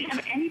didn't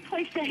have any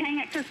place to hang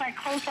it because my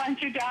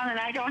clotheslines are down, and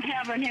I don't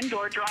have an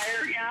indoor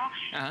dryer, you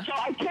know. So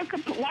I took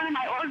one of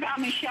my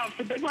origami shelves,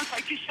 the big ones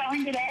like you're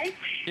selling today,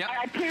 and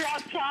I put it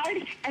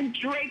outside and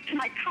draped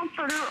my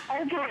comforter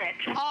over it.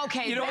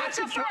 Okay, you know that's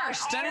a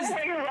first.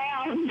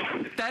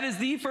 That is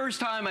the first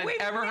time I've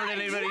ever heard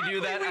anybody do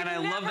that, and I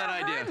love that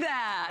idea.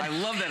 I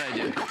love that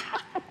idea.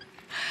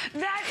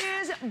 That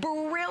is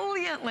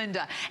brilliant,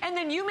 Linda. And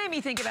then you made me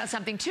think about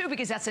something too,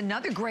 because that's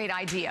another great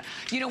idea.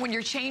 You know, when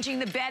you're changing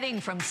the bedding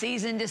from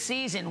season to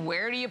season,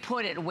 where do you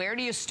put it? Where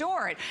do you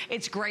store it?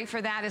 It's great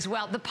for that as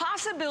well. The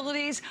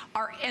possibilities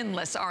are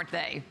endless, aren't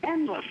they?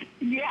 Endless,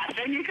 yes.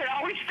 And you can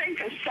always think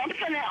of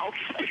something else.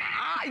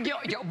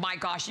 My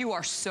gosh, you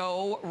are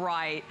so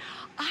right.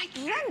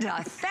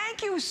 Linda,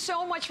 thank you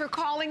so much for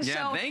calling.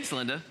 Yeah, thanks,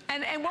 Linda.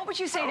 And what would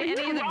you say to any of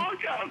them? You're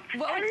welcome.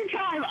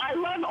 Anytime. I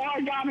love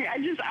origami.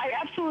 I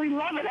absolutely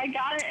love it. I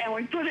got it, and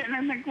we put it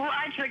in the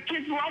garage. The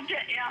kids loved it,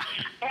 you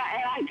know,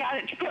 and I got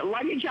it to put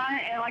luggage on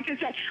it. And like I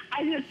said,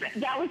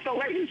 that was the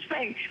latest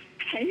thing.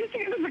 Can you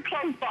think of a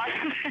clothes box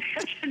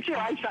to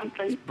try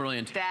something?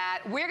 Brilliant.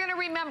 We're going to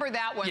remember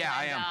that one, Yeah,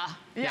 Linda. I am.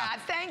 Yeah,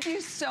 thank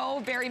you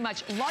so very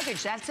much.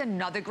 Luggage, that's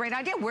another great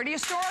idea. Where do you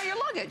store all your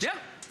luggage? Yeah,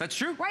 that's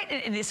true. Right,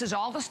 and this is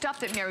all the stuff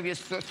that Mary was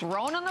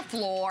thrown on the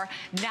floor.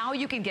 Now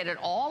you can get it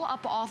all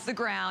up off the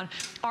ground.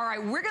 All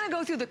right, we're going to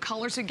go through the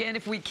colors again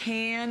if we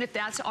can, if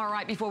that's all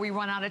right, before we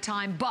run out of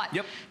time. But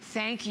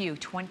thank you,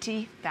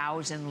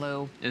 20,000,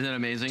 Lou. Isn't it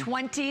amazing?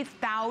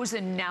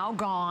 20,000 now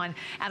gone.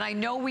 And I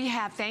know we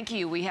have, thank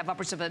you, we have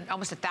upwards of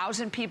almost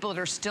 1,000 people that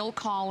are still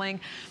calling.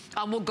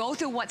 We'll go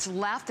through what's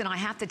left, and I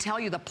have to tell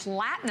you, the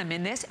platinum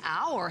in this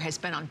hour has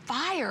been on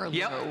fire, Lou.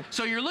 Yep.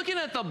 So you're looking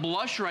at the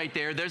blush right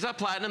there. There's that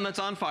platinum that's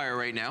on fire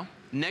right now.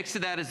 Next to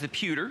that is the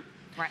pewter.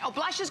 Right. Oh,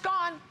 blush is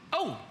gone.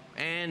 Oh,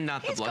 and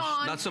not the blush.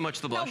 Gone. Not so much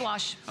the blush. No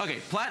blush. Okay,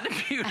 platinum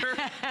pewter.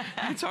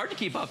 It's hard to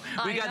keep up.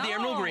 We got the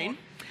emerald green.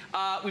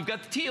 We've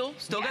got the teal.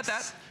 Still got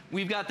that.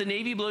 We've got the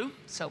navy blue.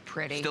 So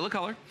pretty. Still a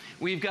color.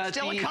 We've got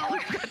We've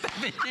got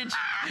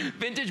the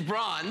vintage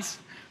bronze.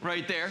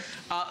 Right there,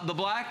 the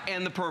black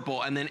and the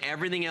purple, and then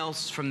everything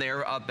else from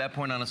there up that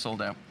point on is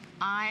sold out.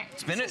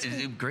 It's been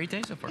a great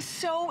day so far.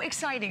 So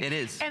exciting. It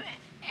is.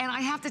 And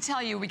I have to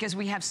tell you, because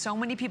we have so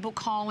many people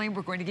calling,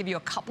 we're going to give you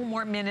a couple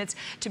more minutes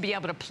to be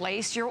able to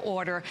place your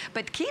order.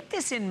 But keep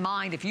this in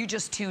mind, if you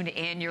just tuned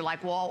in, you're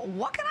like, well,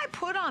 what can I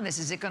put on this?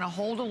 Is it going to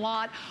hold a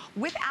lot?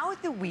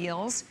 Without the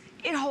wheels,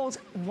 it holds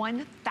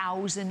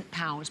 1,000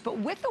 pounds. But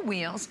with the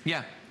wheels,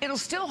 it'll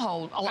still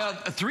hold a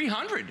lot.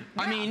 300. Yeah.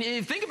 I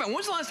mean, think about it.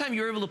 When's the last time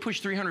you were able to push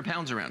 300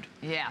 pounds around?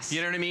 Yes.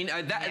 You know what I mean?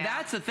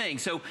 That's the thing.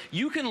 So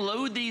you can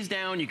load these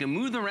down, you can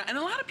move them around. And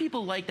a lot of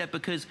people like that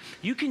because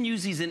you can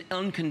use these in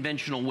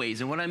unconventional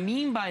ways. And what I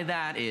mean by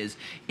that is,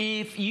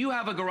 if you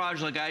have a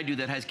garage like I do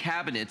that has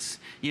cabinets,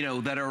 you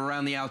know, that are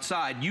around the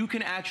outside, you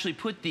can actually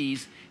put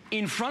these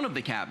in front of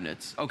the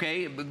cabinets,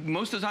 okay?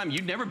 Most of the time,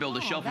 you'd never build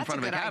a shelf in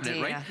front of a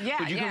cabinet, right? Yeah,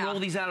 but you can roll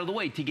these out of the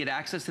way to get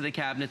access to the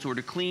cabinets or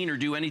to clean or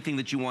do anything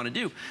that you want to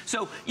do.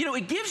 So, you know,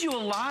 it gives you a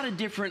lot of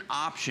different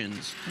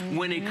options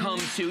when it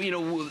comes to, you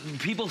know,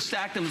 people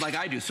stack them like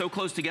I do, so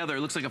close together, it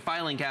looks like a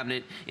filing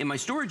cabinet in my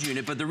storage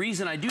unit, but the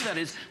reason I do that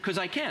is because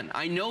I can.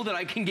 I know that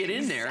I can get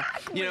in there.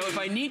 You know, if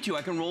I need to,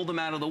 I can roll them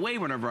out of the way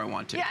whenever I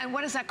want to. Yeah, and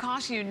what does that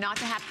cost you not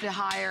to have to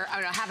hire,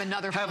 or have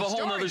another have a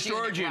whole nother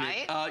storage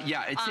unit, right?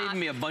 Yeah, it's saving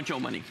me a bunch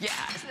of money. Yeah,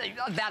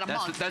 that a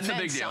month. That's a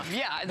big deal.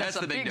 Yeah, that's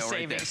the big deal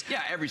savings. right there.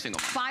 Yeah, every single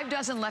month. 5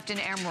 dozen left in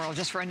emerald,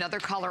 just for another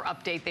color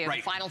update there.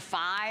 The final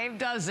 5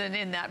 dozen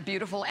in that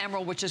beautiful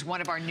emerald, which is one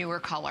of our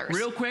newer colors.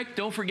 Real quick,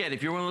 don't forget,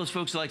 if you're one of those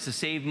folks that likes to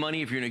save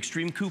money, if you're an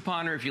extreme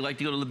couponer, if you like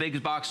to go to the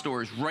big box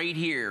stores, right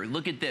here,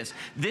 look at this.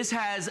 This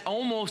has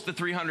almost a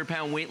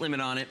 300-pound weight limit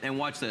on it, and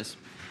watch this.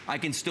 I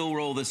can still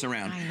roll this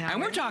around. I know,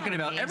 and we're talking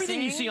about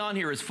everything you see on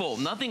here is full.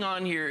 Nothing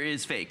on here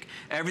is fake.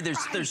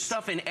 There's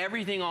stuff in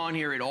everything on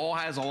here. It all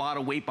has a lot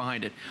of weight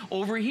behind it.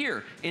 Over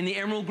here in the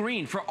emerald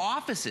green for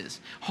offices,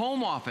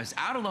 home office,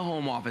 out of the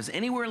home office,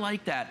 anywhere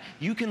like that,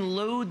 you can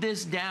load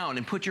this down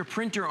and put your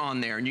printer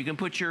on there, and you can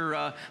put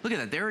your, look at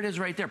that, there it is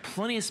right there.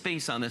 Plenty of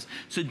space on this.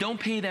 So don't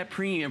pay that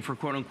premium for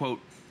quote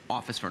unquote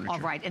office furniture. All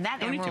right, and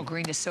that emerald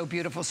green is so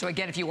beautiful. So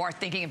again, if you are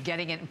thinking of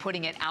getting it and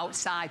putting it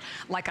outside,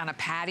 like on a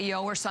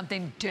patio or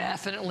something,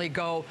 definitely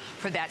go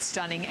for that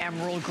stunning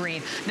emerald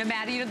green. No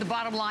matter, you know, the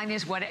bottom line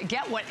is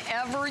get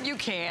whatever you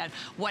can,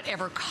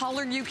 whatever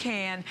color you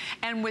can,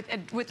 and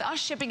with us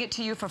shipping it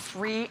to you for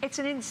free, it's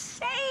an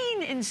insane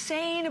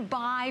insane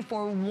buy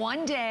for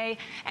one day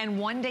and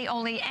one day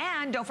only.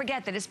 And don't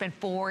forget that it's been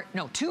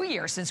 2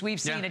 years since we've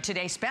seen a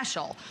Today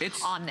Special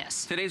on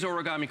this. Today's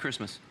Origami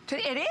Christmas.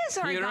 It is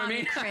Origami, you know what I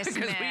mean?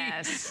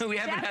 Christmas. we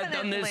haven't had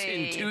done this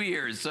in 2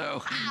 years,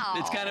 so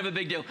it's kind of a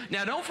big deal.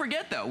 Now, don't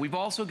forget, though, we've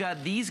also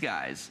got these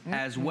guys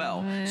as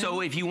well.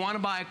 So if you want to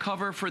buy a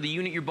cover for the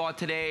unit you bought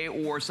today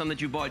or some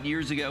that you bought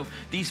years ago,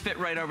 these fit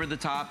right over the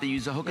top. They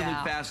use the hook and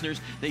loop fasteners.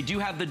 They do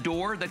have the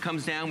door that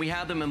comes down. We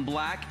have them in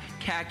black,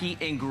 khaki,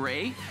 and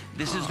gray.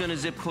 This is going to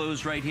zip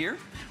closed right here.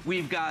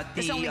 We've got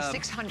the... There's only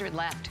 600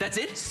 left. That's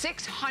it?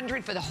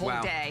 600 for the whole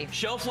day.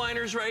 Shelf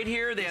liners right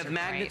here. They have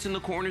magnets in the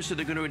corners, so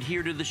they're going to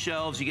adhere to the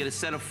shelves. You get a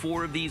set of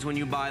 4 of these when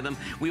you buy them.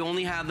 We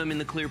only have them in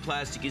the clear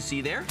plastic you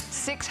see there.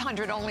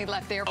 600 only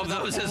left there for the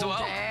whole as well.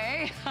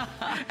 Day.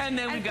 And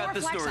then we got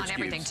the storage on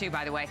everything too,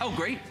 by the way. Oh,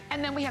 great.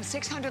 And then we have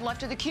 600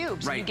 left of the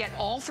cubes. Right. You get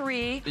all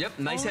 3. Yep,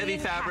 nice heavy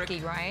fabric.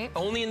 Khaki, right?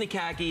 Only in the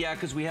khaki, yeah,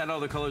 because we had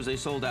other colors they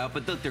sold out.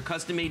 But look, they're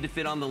custom made to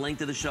fit on the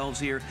length of the shelves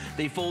here.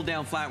 They fold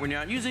down flat when you're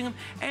not using them,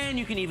 and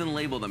you can even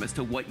label them as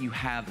to what you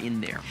have in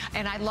there.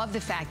 And I love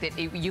the fact that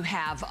you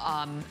have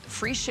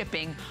free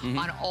shipping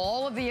on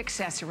all of the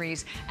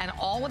accessories, and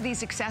all of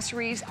these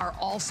accessories are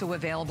also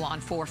available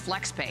on 4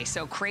 FlexPay.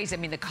 So crazy. I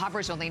mean, the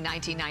cover's only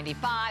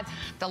 $19.95.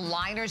 The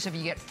liners, if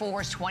you get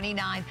 4, is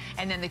 $29,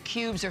 and then the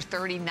cubes are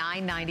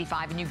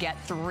 $39.95, and you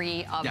get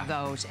 3 of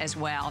those as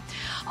well.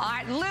 All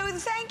right, Lou,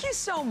 thank you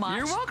so much.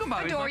 You're welcome,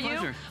 Bobby. Adore it's my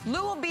pleasure.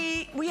 Lou will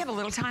be, we have a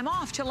little time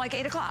off till like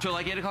 8 o'clock. Till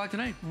like 8 o'clock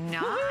tonight.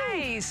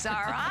 Nice. All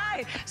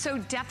right. So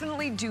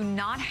definitely do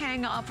not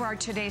hang up for our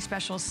Today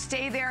Special.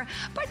 Stay there,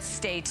 but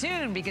stay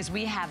tuned because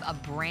we have a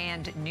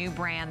brand new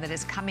brand that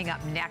is coming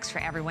up next for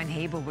everyone.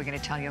 Hable, we're going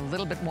to tell you a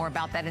little bit more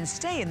about that and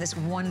stay in this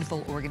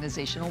wonderful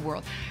organizational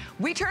world.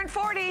 We turned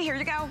 40. Here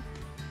you go.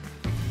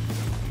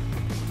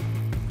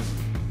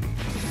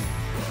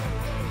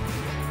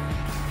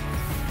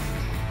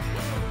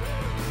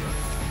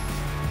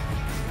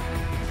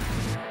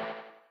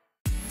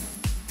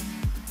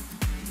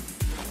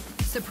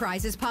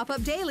 Surprises pop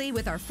up daily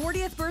with our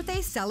 40th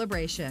birthday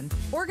celebration.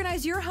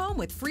 Organize your home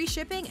with free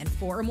shipping and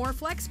 4 or more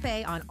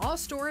FlexPay on all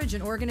storage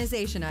and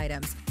organization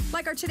items,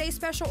 like our Today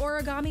Special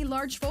Origami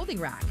Large Folding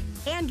Rack.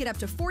 And get up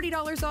to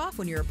 $40 off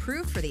when you're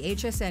approved for the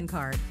HSN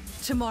card.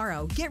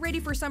 Tomorrow, get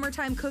ready for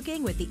summertime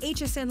cooking with the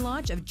HSN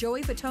launch of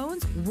Joey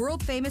Fatone's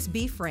world-famous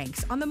beef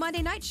franks on the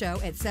Monday Night Show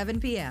at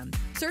 7 p.m.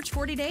 Search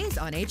 40 Days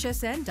on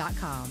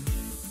hsn.com.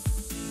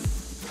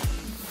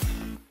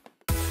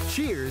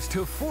 Cheers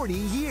to 40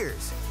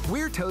 years.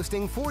 We're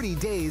toasting 40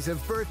 days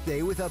of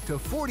birthday with up to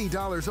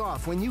 $40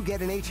 off when you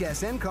get an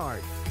HSN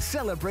card.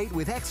 Celebrate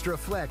with extra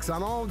flex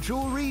on all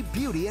jewelry,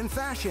 beauty, and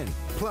fashion.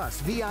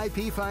 Plus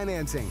VIP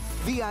financing,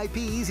 VIP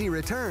easy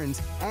returns,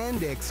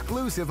 and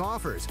exclusive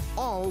offers,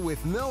 all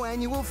with no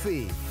annual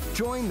fee.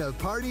 Join the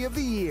party of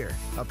the year.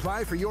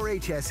 Apply for your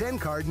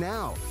HSN card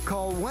now.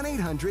 Call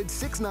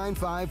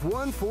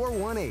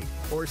 1-800-695-1418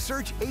 or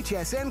search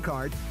HSN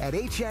card at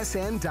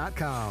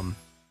hsn.com.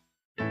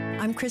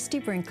 I'm Christy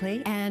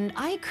Brinkley, and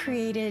I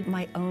created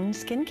my own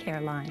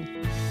skincare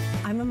line.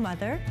 I'm a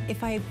mother.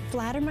 If I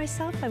flatter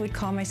myself, I would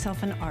call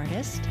myself an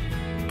artist.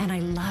 And I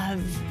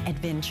love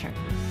adventure.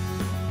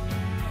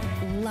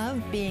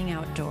 Love being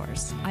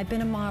outdoors. I've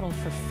been a model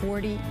for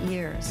 40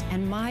 years,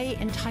 and my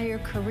entire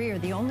career,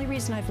 the only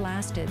reason I've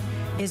lasted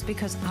is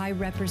because I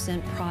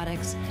represent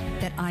products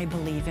that I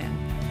believe in.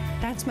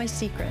 That's my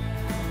secret.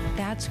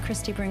 That's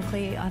Christy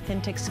Brinkley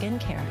Authentic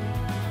Skincare.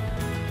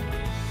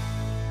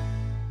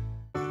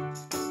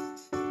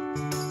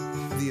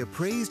 The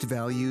appraised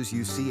values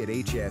you see at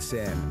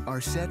HSN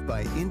are set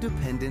by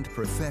independent,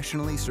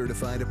 professionally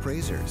certified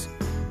appraisers.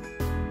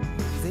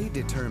 They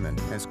determine,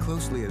 as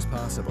closely as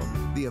possible,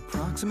 the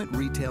approximate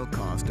retail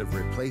cost of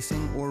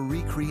replacing or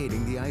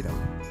recreating the item,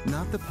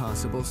 not the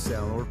possible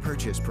sell or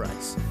purchase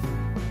price.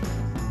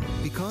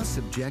 Because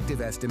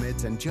subjective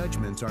estimates and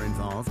judgments are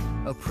involved,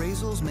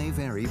 appraisals may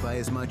vary by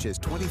as much as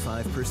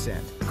 25%.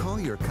 Call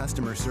your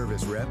customer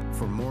service rep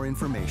for more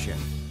information.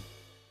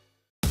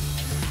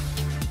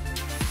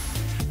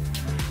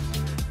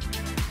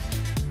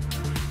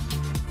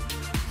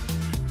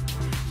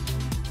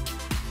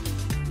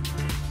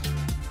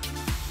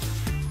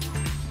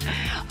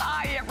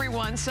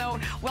 So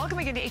welcome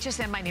again to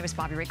HSN. My name is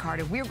Bobby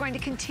Ricardo. We are going to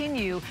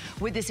continue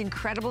with this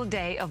incredible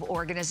day of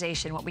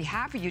organization. What we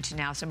have for you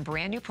tonight, some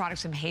brand new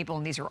products from Hable,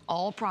 and these are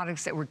all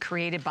products that were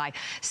created by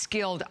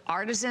skilled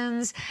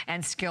artisans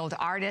and skilled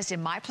artists.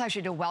 And my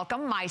pleasure to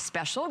welcome my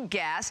special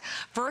guest.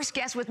 First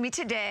guest with me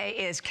today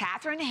is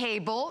Catherine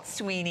Hable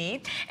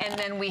Sweeney, and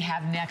then we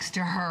have next to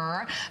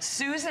her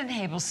Susan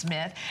Hable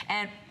Smith.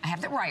 And I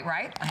have that right?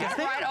 I have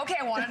it right? Okay,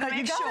 I wanted to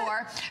make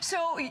sure.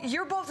 So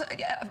you're both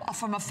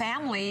from a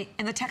family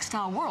in the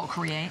textile world,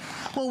 Create.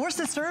 Well, we're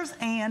sisters,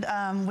 and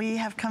we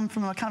have come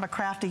from a kind of a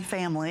crafty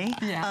family.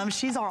 Yeah.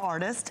 She's our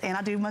artist, and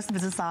I do most of the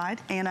business side.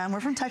 And we're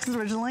from Texas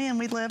originally, and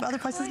we live other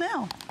places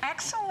now.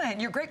 Excellent.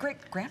 Your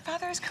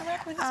great-great-grandfather is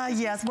correct with this?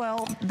 Yes,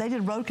 well, they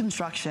did road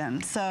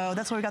construction, so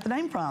that's where we got the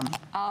name from.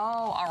 Oh,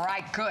 all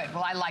right, good.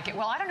 Well, I like it.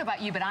 Well, I don't know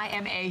about you, but I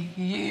am a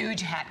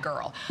huge hat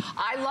girl.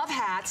 I love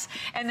hats,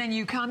 and then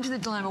you come to the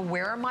dilemma,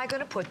 where am I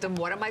going to put them?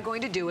 What am I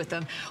going to do with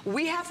them?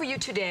 We have for you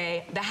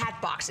today the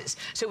hat boxes.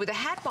 So with the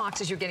hat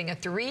boxes, you're getting a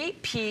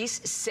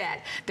 3-piece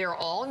set. They're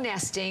all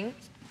nesting.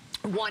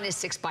 One is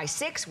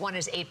 6x6, one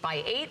is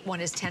 8x8, one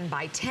is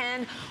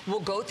 10x10. We'll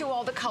go through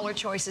all the color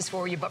choices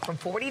for you, but from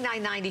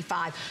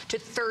 $49.95 to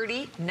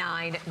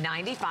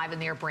 $39.95,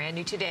 and they're brand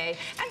new today,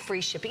 and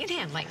free shipping and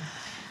handling.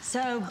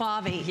 So,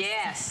 Bobby.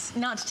 Yes.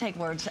 Not to take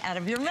words out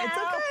of your mouth.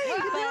 It's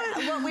okay.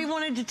 But what we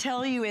wanted to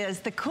tell you is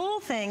the cool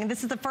thing,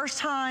 this is the first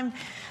time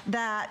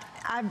that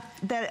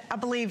I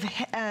believe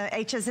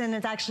HSN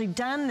has actually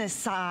done this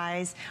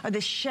size or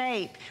this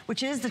shape,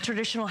 which is the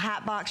traditional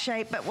hat box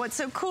shape. But what's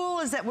so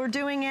cool is that we're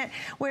doing it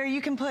where you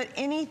can put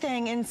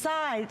anything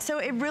inside. So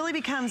it really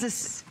becomes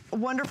this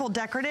wonderful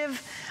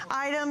decorative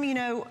item. You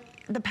know,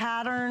 the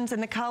patterns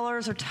and the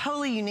colors are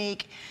totally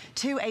unique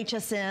to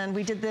HSN.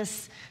 We did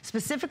this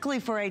specifically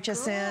for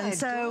HSN.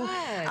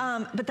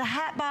 But the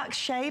hat box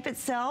shape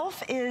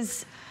itself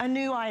is a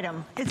new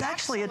item. It's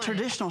actually a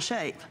traditional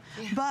shape,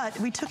 but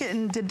we took it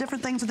and did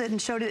different things with it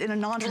and showed it in a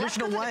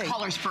non-traditional way. Let's go to the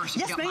colors first.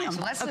 Yes, ma'am.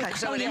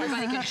 So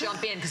everybody can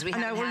jump in because we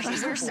haven't had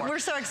these before. We're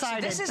so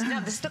excited. So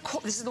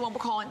this is the one we're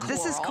calling Coral.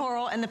 This is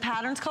Coral, and the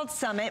pattern's called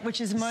Summit, which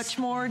is much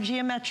more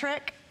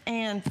geometric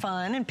and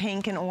fun, and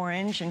pink and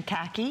orange and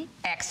khaki.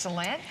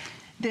 Excellent.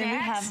 Then we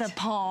have the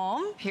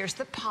palm. Here's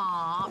the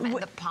palm, and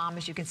the palm,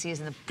 as you can see, is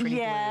in the pretty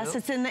blue. Yes,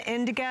 it's in the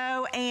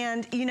indigo,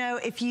 and you know,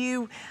 if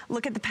you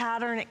look at the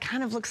pattern, it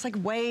kind of looks like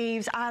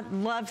waves. I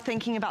love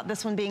thinking about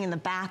this one being in the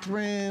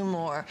bathroom,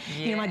 or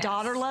you know, my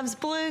daughter loves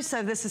blue,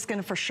 so this is going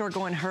to for sure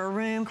go in her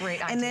room.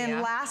 Great idea. And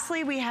then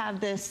lastly, we have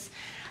this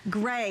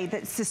gray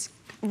that's this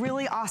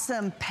really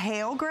awesome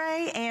pale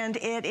gray, and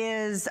it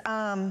is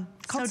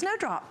called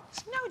Snowdrop.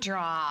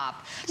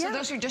 Snowdrop. So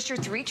those are just your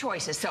 3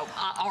 choices. So,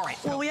 all right.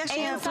 Well, we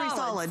actually have 3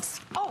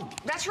 solids. Oh,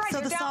 that's right. So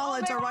the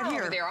solids are right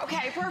here. Over there.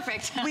 Okay,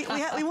 perfect. we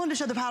wanted to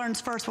show the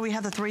patterns first, but we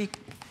have the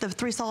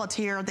three solids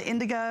here: the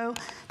indigo,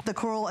 the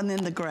coral, and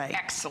then the gray.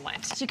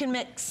 Excellent. So you can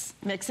mix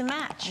and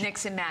match.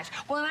 Mix and match.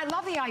 Well, and I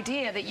love the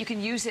idea that you can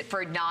use it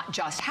for not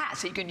just hats,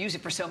 so you can use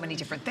it for so many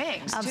different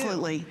things.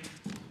 Absolutely. Too.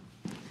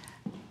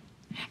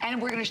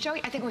 And we're going to show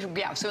you, I think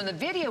so in the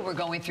video we're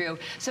going through,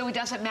 so it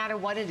doesn't matter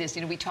what it is.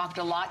 You know, we talked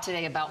a lot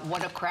today about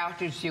what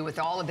crafters do with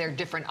all of their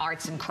different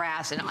arts and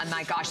crafts, and oh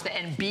my gosh,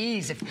 and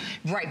beads,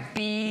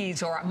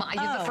 beads, or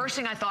the first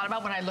thing I thought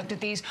about when I looked at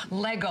these,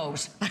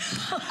 Legos.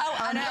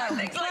 I know.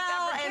 Things like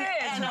that for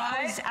kids, and right?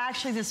 I was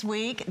actually this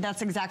week,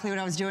 that's exactly what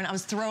I was doing. I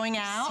was throwing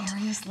out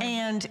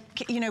and,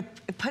 you know,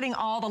 putting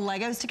all the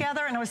Legos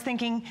together, and I was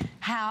thinking,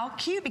 how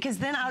cute, because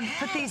then I would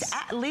put these,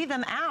 leave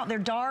them out. They're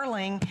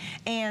darling,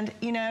 and,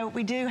 you know,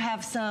 we do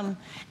have some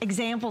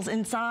examples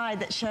inside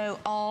that show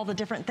all the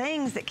different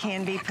things that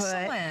can be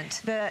put.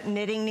 The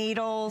knitting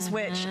needles,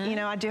 which, you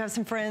know, I do have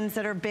some friends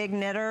that are big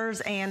knitters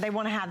and they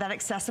want to have that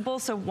accessible,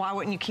 so why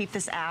wouldn't you keep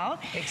this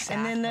out? Exactly.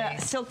 And then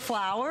the silk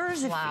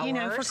flowers, if, you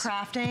know, for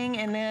crafting,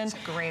 and then,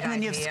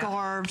 you have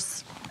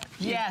scarves.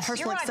 Yes,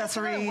 personal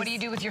accessories. What do you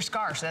do with your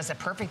scarf? So that's a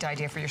perfect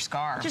idea for your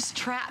scarf. Just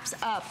traps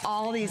up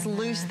all these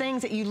loose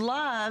things that you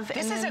love.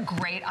 This is a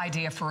great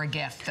idea for a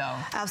gift, though.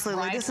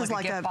 Absolutely. Right? This is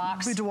like a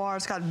boudoir.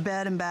 It's got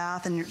bed and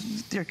bath and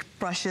your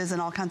brushes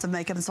and all kinds of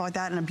makeup and stuff like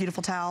that, and a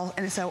beautiful towel.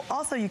 And so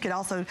also you could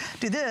also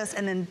do this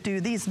and then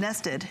do these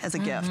nested as a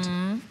gift.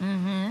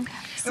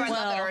 So I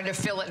love that, or to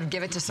fill it and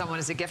give it to someone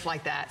as a gift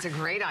like that. It's a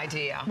great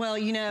idea. Well,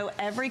 you know,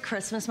 every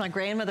Christmas my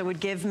grandmother would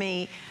give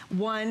me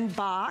one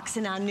box,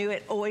 and I knew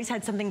it always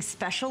had something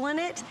special in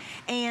it.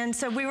 And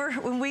so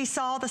when we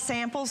saw the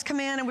samples come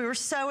in, and we were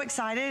so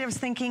excited, I was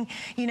thinking,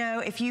 you know,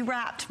 if you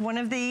wrapped one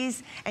of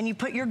these and you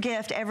put your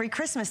gift every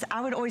Christmas,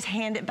 I would always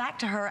hand it back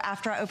to her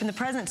after I opened the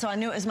present, so I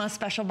knew it was my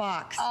special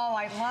box. Oh,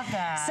 I love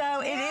that.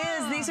 So it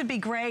is, these would be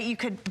great. You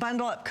could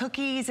bundle up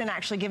cookies and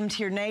actually give them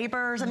to your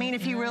neighbors. I mean,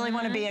 if you really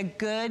want to be a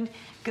good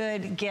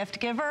gift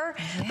giver.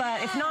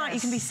 But if not,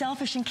 you can be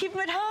selfish and keep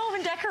them at home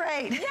and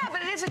decorate. Yeah,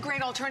 but it is a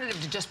great alternative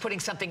to just putting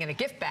something in a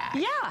gift bag.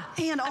 Yeah.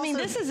 And also, I mean,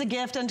 this is a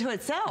gift unto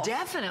itself.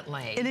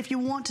 Definitely. And if you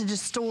want to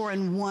just store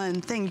in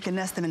one thing, you can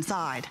nest them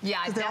inside. Yeah,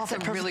 that's a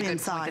really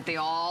good point, that they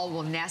all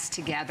will nest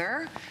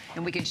together.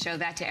 And we can show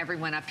that to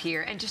everyone up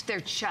here. And they're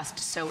just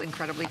so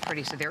incredibly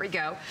pretty. So there we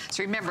go.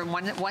 So remember,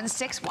 one's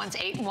 6, one's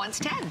 8, and one's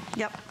 10.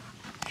 Yep.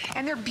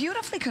 And they're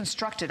beautifully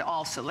constructed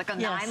also, like a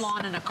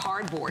nylon and a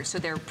cardboard, so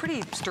they're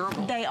pretty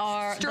sturable. They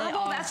are.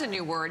 Sturable, that's a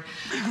new word.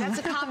 That's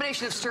a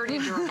combination of sturdy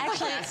and durable.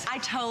 Actually, I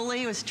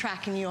totally was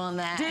tracking you on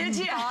that. Did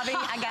you? Bobby,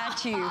 I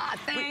got you.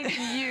 Thank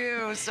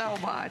you so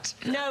much.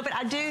 No, but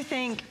I do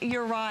think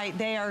you're right.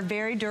 They are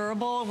very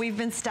durable. We've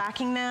been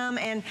stacking them,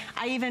 and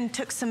I even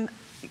took some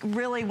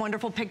really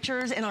wonderful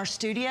pictures in our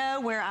studio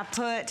where I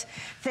put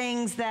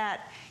things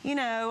that, you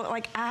know,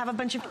 like I have a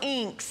bunch of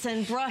inks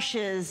and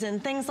brushes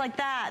and things like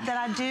that that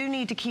I do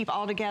need to keep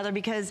all together,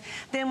 because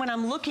then when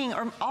I'm looking,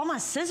 or all my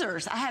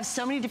scissors, I have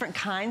so many different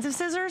kinds of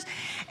scissors,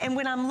 and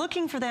when I'm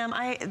looking for them,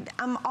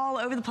 I'm all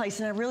over the place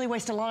and I really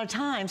waste a lot of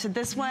time. So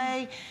this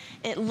way,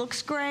 it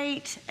looks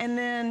great, and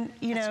then,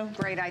 you know. That's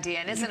a great idea.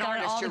 And as an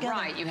artist, you're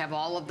right. You have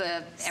all of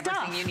the,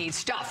 everything you need.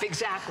 Stuff,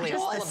 exactly.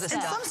 All of the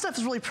stuff. And some stuff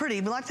is really pretty.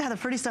 We like to have the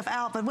pretty stuff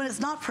out, but when it's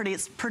not pretty,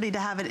 it's pretty to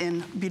have it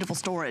in beautiful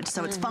storage.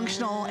 So it's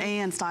functional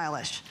and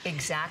stylish.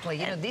 Exactly.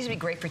 You know, these would be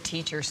great for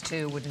teachers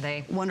too, wouldn't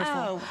they?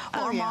 Wonderful.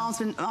 Our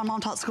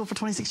mom taught school for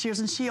 26 years,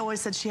 and she always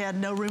said she had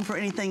no room for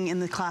anything in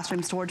the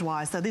classroom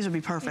storage-wise. So these would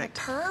be perfect.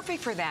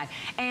 Perfect for that.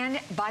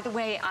 And by the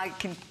way, I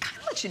can kind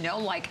of let you know,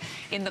 like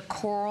in the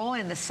coral,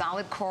 in the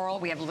solid coral,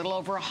 we have a little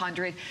over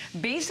 100.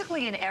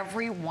 Basically, in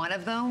every one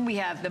of them, we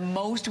have the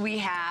most we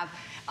have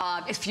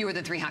is fewer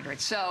than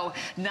 300. So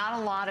not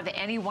a lot of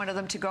any one of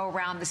them to go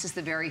around. This is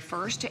the very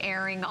first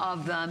airing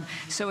of them.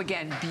 So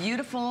again,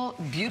 beautiful,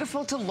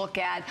 beautiful to look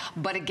at.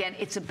 But again,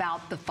 it's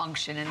about the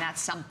function. And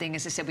that's something,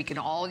 as I said, we can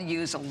all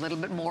use a little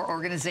bit more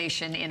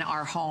organization in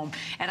our home.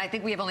 And I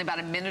think we have only about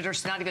a minute or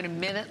so, not even a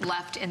minute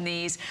left in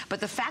these.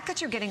 But the fact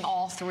that you're getting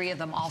all three of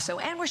them also,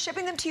 and we're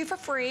shipping them to you for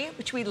free,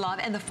 which we love,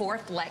 and the 4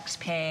 flex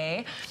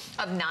pay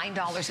of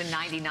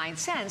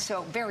 $9.99.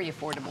 So very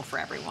affordable for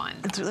everyone.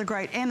 They're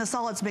great. And the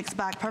solids mix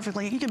back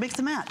perfectly. You can mix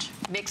and match.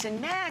 Mix and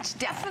match,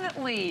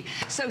 definitely.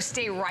 So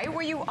stay right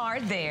where you are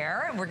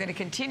there, and we're going to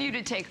continue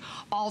to take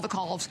all the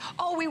calls.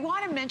 Oh, we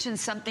want to mention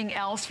something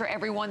else for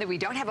everyone that we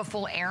don't have a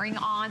full airing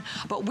on,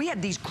 but we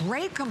have these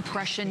great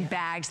compression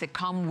bags that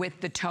come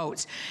with the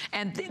totes,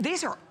 and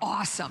these are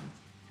awesome.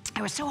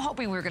 I was so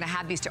hoping we were going to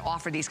have these to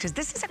offer these, because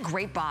this is a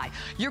great buy.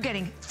 You're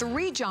getting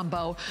 3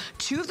 jumbo,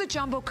 2 of the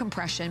jumbo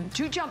compression,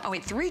 3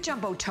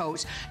 jumbo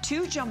totes,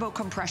 2 jumbo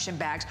compression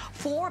bags,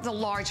 4 of the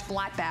large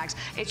flat bags.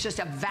 It's just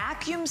a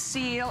vacuum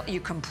seal. You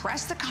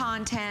compress the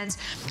contents.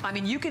 I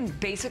mean, you can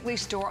basically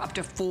store up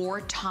to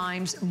 4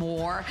 times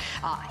more.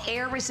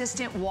 Air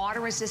resistant,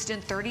 water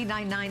resistant,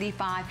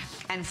 $39.95,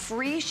 and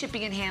free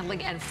shipping and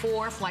handling, and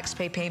 4 flex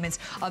pay payments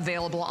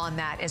available on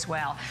that as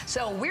well.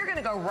 So we're going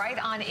to go right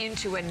on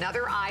into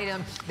another item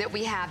that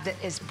we have that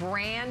is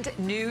brand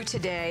new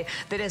today,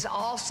 that is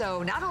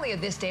also not only a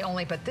this day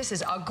only, but this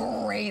is a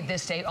great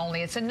this day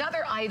only. It's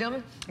another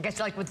item, I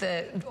guess like with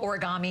the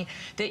origami,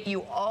 that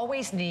you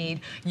always need.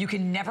 You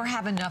can never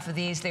have enough of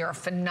these. They are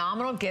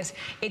phenomenal gifts.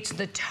 It's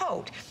the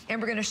tote, and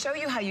we're going to show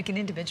you how you can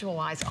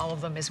individualize all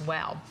of them as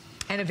well.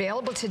 And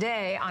available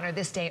today on our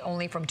This Day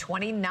Only from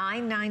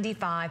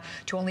 $29.95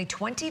 to only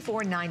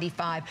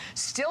 $24.95,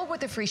 still with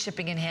the free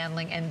shipping and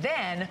handling. And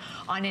then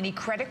on any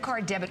credit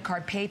card, debit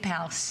card,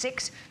 PayPal,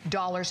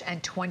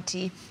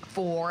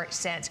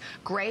 $6.24.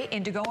 Gray,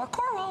 indigo, or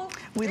coral.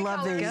 We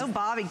love these. Go,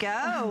 Bobby,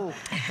 go.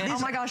 Oh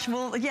my gosh.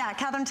 Well, yeah,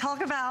 Catherine,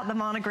 talk about the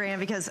monogram,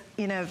 because,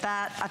 you know,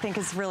 that I think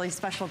is really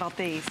special about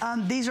these.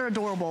 These are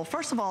adorable.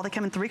 First of all, they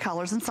come in 3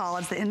 colors and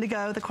solids, the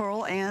indigo, the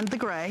coral, and the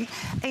gray.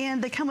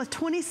 And they come with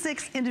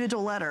 26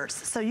 individual letters.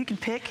 So you can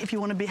pick if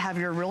you want to have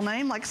your real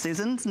name, like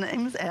Susan's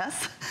name is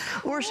S,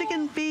 or she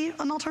can be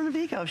an alternative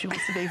eco if she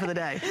wants to be for the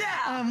day.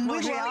 Yeah. We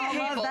love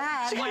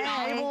that. She can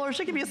be Hable, or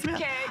she can be a Smith.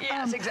 Okay,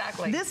 yes,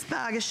 exactly. This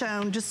bag is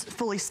shown just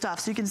fully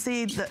stuffed, so you can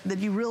see that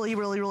you really,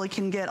 really, really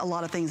can get a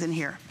lot of things in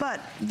here. But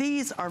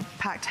these are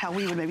packed how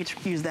we would maybe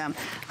use them.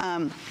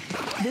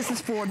 This is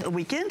for the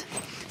weekend.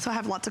 So I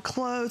have lots of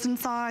clothes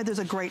inside. There's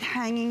a great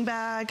hanging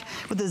bag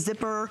with a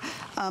zipper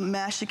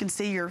mesh. You can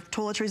see your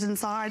toiletries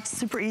inside.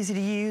 Super easy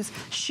to use.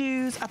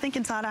 Shoes. I think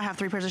inside I have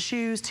 3 pairs of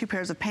shoes, 2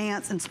 pairs of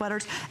pants and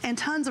sweaters, and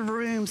tons of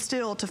room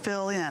still to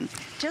fill in.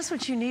 Just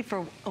what you need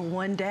for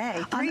one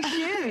day. 3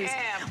 shoes.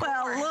 Yeah,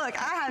 well,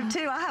 look, I have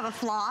 2. I have a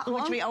flop,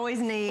 which we always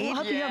need. Well, I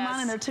hope you have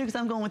mine in there too, because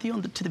I'm going with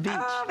you to the beach.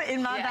 Oh, but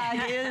in my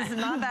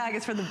bag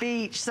is for the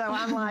beach. So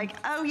I'm like,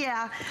 oh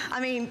yeah.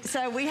 I mean,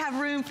 so we have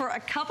room for a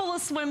couple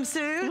of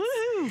swimsuits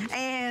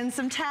and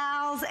some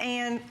towels,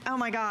 and oh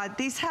my God,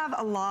 these have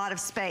a lot of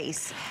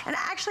space. And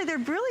actually, they're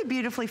really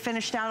beautifully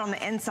finished out on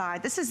the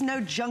inside. This is no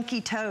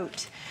junky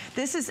tote.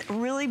 This is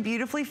really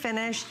beautifully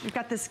finished. You've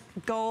got this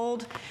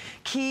gold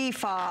key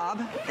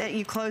fob that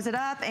you close it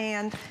up,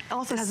 and it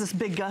also has this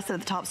big gusset at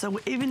the top. So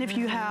even if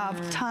you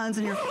have tons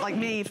and you're like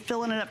me,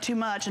 filling it up too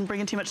much and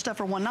bringing too much stuff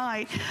for one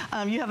night,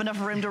 you have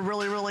enough room to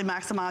really, really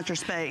maximize your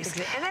space.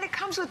 And then it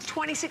comes with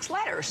 26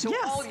 letters. So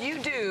all you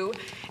do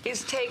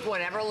is take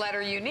whatever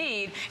letter you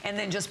need and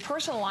then just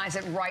personalize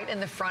it right in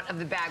the front of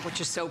the bag,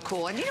 which is so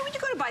cool. And you know, when you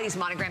go to buy these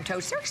monogram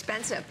totes, they're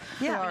expensive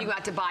when you go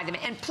out to buy them.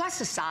 And plus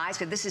the size,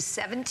 because this is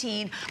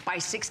 17 by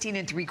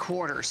 16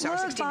 3/4. So look,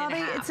 16 Bobby,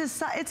 and a half.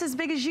 it's as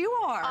big as you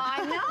are.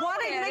 I know. Why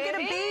didn't you make it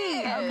a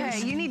bee? is.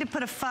 Okay, you need to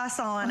put a fuss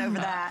on over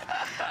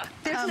that.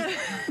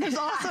 There's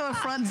also a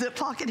front zip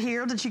pocket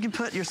here that you can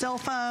put your cell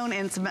phone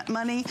and some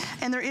money.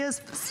 And there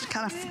is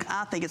kind of,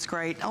 I think it's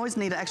great. Always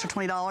need an extra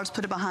 $20.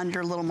 Put it behind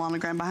your little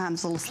monogram behind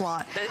this little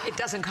slot. It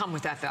doesn't come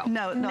with that, though.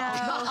 No.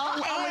 I'll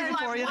leave it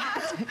for you.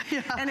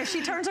 Yeah. And if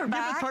she turns her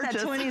back, that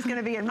 20 is going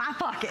to be in my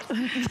pocket.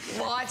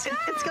 What?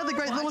 It's got the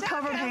great little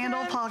covered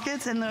handle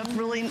pockets and the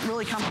really,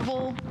 really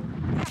comfortable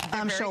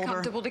Very shoulder.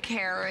 comfortable to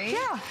carry.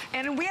 Yeah.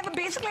 And we have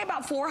basically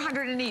about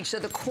 400 in each. So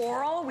the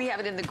coral, we have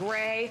it in the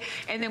gray,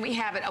 and then we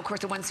have it, of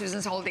course, the one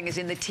Susan's holding is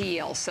in the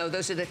teal. So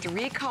those are the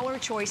 3 color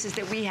choices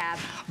that we have.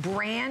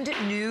 Brand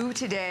new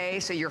today,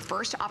 so your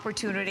first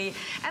opportunity.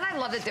 And I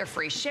love that they're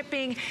free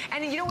shipping.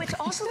 And you know, it's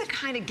also the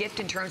kind of gift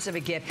in terms of a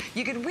gift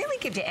you could really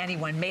give to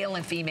anyone, male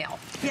and female.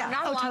 Yeah.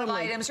 Not a lot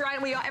totally. of items, right?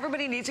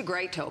 Everybody needs a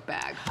great tote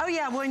bag. Oh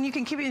yeah, well, and you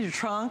can keep it in your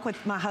trunk.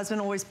 My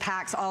husband always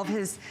packs all of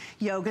his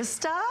yoga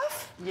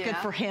stuff. Yeah. Good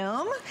for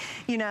him.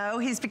 You know,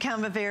 he's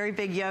become a very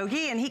big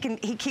yogi, and he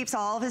keeps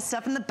all of his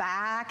stuff in the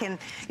back, and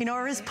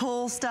or his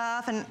pool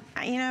stuff, and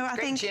I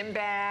think gym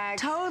bag.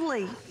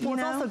 Totally. Well,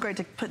 it's also great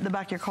to put in the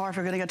back of your car if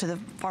you're going to go to the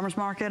farmer's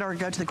market or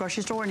go to the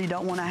grocery store and you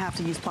don't want to have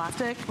to use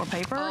plastic or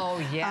paper.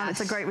 Oh, yes.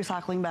 It's a great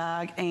recycling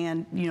bag,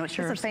 and it's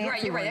yours. It's a fancy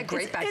Right, you're right. A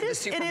great bag for the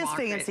supermarket.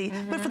 It is fancy,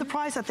 but for the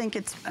price, I think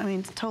it's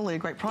totally a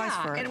great price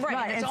for it. And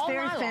right, and it's all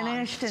very nylon.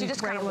 finished So you and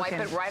just kind of wipe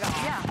great it right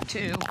off. Yeah.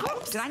 Too.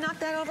 Oh, did I knock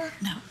that over?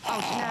 No.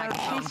 Oh,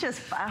 No, she's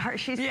just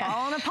she's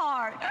falling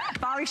apart.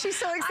 Bobby, she's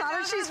so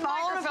excited she's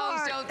falling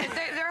apart.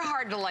 They're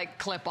hard to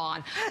clip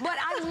on. But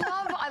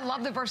I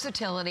love the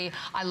versatility.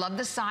 I love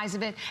the size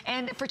of it.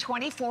 And for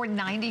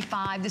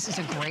 $24.95, this is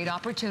a great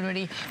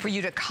opportunity for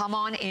you to come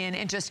on in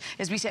and just,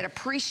 as we said,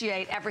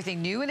 appreciate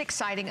everything new and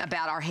exciting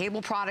about our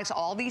Hable products.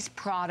 All these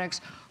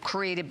products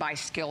created by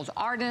skilled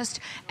artists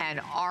and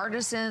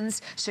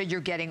artisans. So you're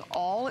getting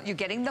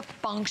the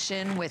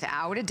function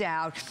without a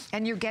doubt,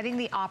 and you're getting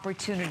the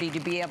opportunity to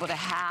be able to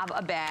have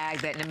a bag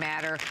that no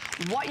matter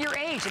what your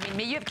age, I mean,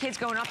 maybe you have kids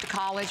going off to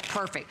college,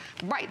 perfect.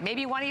 Right,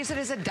 maybe you want to use it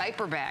as a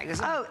diaper bag. This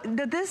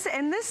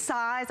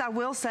size, I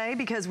will say,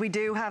 because we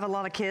do have a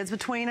lot of kids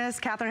between us.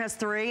 Catherine has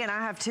 3 and I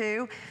have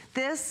 2.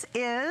 This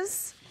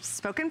is,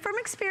 spoken from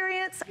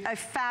experience, a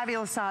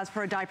fabulous size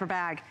for a diaper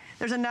bag.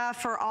 There's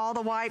enough for all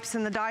the wipes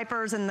and the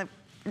diapers and the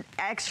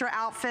extra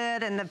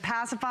outfit and the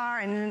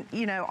pacifier and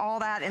all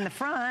that in the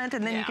front,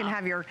 and then you can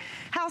have your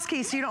house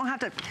key so you don't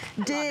have to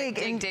dig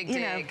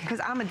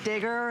because I'm a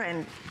digger,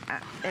 and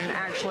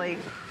actually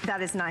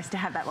that is nice to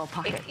have that little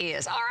pocket. It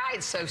is. All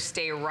right, so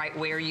stay right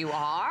where you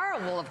are.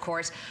 We'll of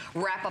course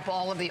wrap up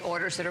all of the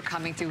orders that are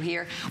coming through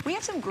here. We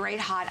have some great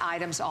hot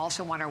items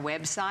also on our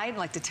website. I'd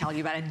like to tell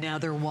you about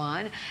another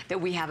one that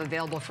we have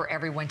available for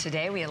everyone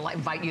today. We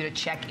invite you to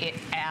check it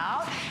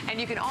out, and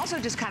you can also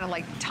just kind of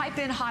type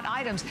in hot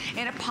items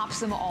and it pops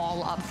them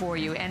all up for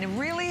you. And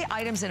really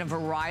items in a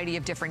variety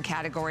of different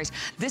categories.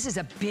 This is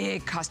a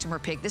big customer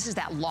pick. This is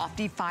that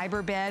lofty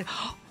fiber bed.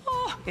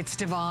 Oh, it's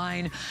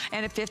divine.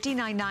 And at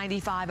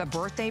 $59.95, a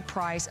birthday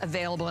price,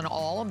 available in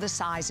all of the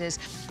sizes,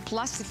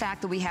 plus the fact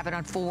that we have it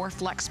on 4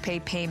 flex pay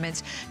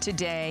payments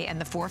today,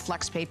 and the 4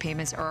 flex pay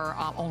payments are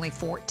only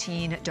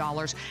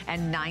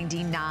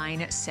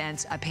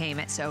 $14.99 a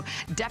payment. So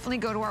definitely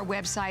go to our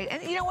website,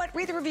 and you know what?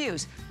 Read the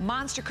reviews.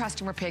 Monster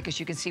customer pick, as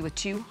you can see, with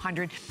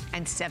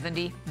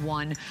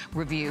 271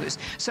 reviews.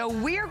 So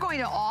we're going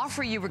to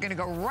offer you, we're going to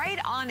go right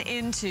on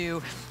into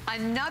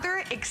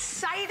another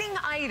exciting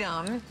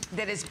item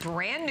that is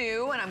brand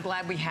new, and I'm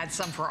glad we had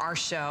some for our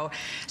show.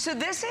 So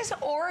this is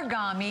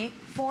origami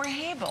for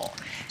Hable.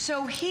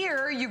 So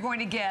here you're going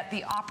to get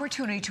the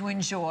opportunity to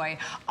enjoy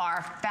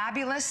our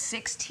fabulous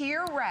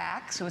 6-tier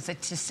rack. So it's a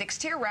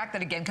 6-tier rack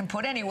that again can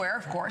put anywhere,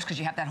 of course, because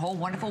you have that whole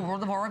wonderful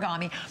world of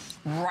origami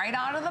right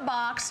out of the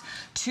box.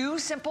 2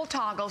 simple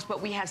toggles, but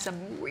we have some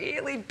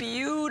really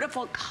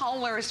beautiful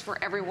colors for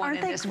everyone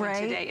in this one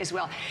today as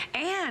well.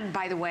 And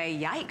by the way,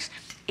 yikes,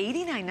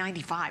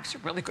 $89.95 is a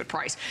really good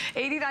price.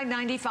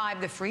 $89.95,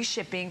 the free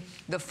shipping,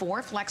 the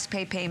 4 flex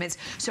pay payments.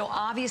 So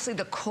obviously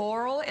the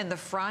coral in the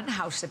front,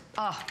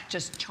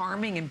 just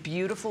charming and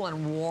beautiful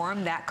and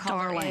warm that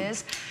color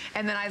is.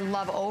 And then I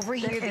love over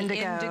here the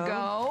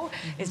indigo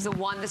is the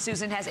one that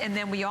Susan has. And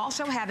then we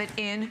also have it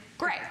in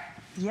gray.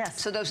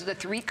 Yes. So those are the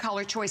 3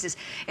 color choices.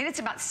 And it's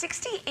about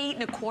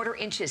 68¼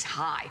 inches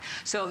high.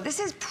 So this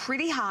is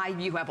pretty high.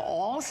 You have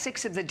all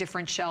 6 of the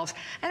different shelves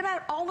and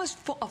about almost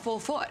a full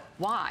foot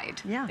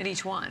wide in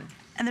each one.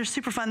 And they're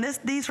super fun.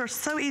 These are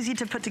so easy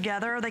to put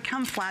together. They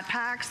come flat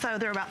packed, so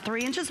they're about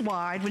 3 inches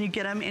wide when you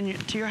get them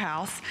into your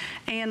house.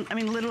 And I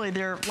mean, literally,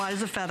 they're light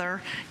as a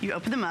feather. You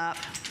open them up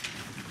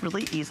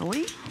really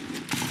easily.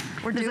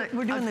 We're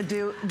doing the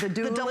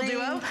double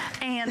duo,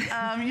 and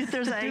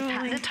there's a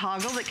patented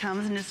toggle that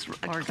comes in this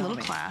little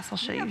class. I'll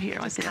show you here.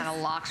 Just kind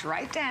of locks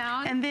right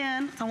down. And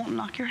then I won't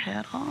knock your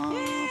head off.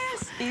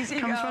 Yes,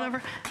 easy comes go. right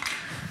over.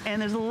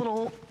 And there's a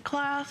little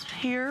clasp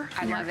here.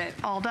 I love it.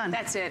 All done.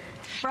 That's it.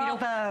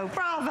 Bravo,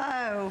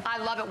 bravo. I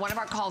love it. One of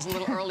our calls a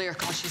little earlier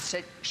called, she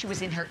said she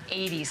was in her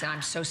 80s, and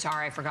I'm so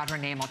sorry, I forgot her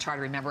name, I'll try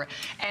to remember it,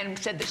 and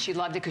said that she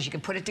loved it because you can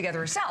put it together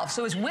herself.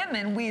 So as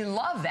women, we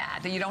love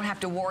that you don't have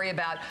to worry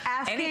about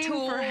any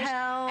tools,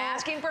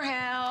 asking for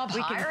help,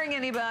 hiring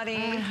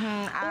anybody.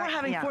 Or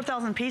having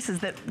 4,000 pieces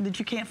that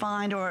you can't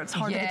find, or it's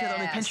hard to get to, or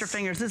they pinch your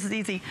fingers. This is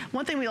easy.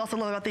 One thing we also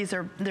love about these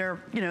are they're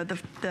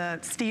the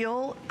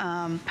steel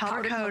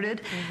powder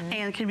coated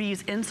and can be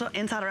used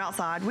inside or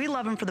outside. We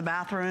love them for the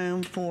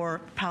bathroom, for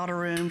powder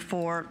room,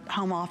 for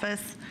home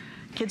office,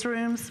 kids'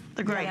 rooms.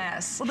 They're great.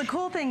 Yes. Well, the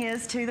cool thing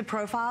is too, the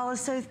profile is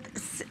so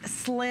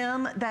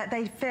slim that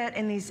they fit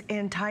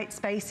in tight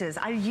spaces.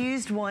 I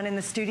used one in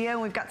the studio,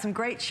 and we've got some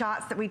great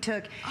shots that we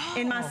took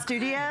in my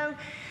studio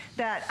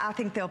that I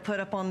think they'll put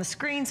up on the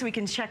screen so we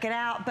can check it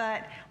out,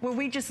 but where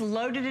we just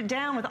loaded it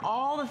down with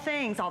all the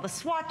things, all the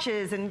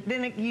swatches, and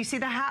then you see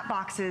the hat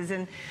boxes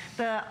and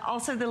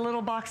also the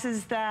little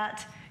boxes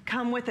that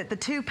come with it, the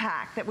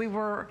 2-pack that we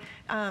were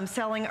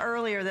selling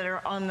earlier that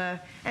are on the,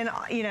 and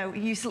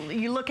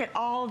you look at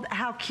all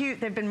how cute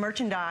they've been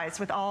merchandised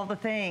with all the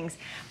things,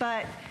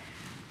 but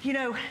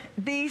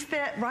these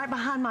fit right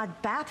behind my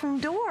bathroom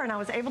door, and I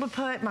was able to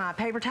put my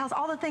paper towels,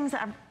 all the things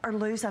that are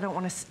loose I don't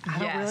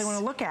really want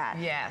to look at.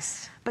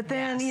 Yes. But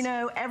then,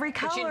 every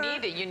color. But you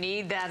need it. You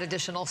need that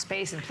additional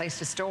space and place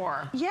to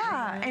store.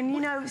 Yeah, and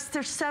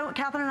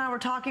Catherine and I were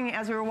talking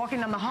as we were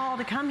walking down the hall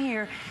to come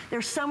here,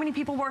 there's so many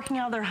people working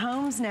out of their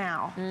homes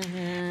now.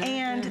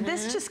 And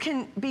this just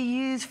can be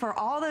used for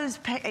all those,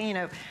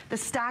 the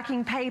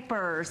stacking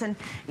papers, and,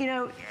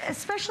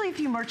 especially if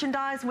you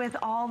merchandise with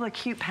all the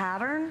cute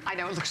pattern. I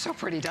know, it looks so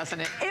pretty,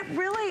 doesn't it? It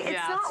really,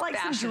 it's not like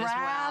some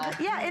drab. Well.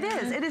 Yeah, it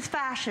is. It is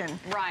fashion.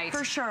 Right.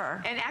 For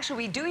sure. And actually,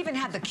 we do even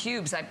have the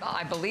cubes,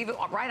 I believe,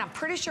 right? I'm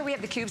pretty sure we have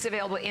the cubes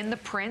available in the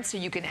print, so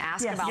you can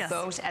ask about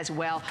those as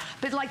well.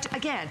 But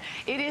again,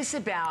 it is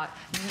about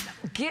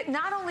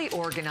not only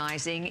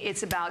organizing,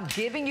 it's about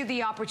giving you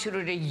the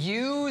opportunity to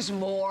use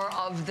more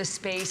of the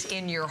space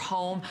in your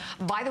home.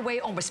 By the way,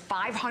 almost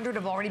 500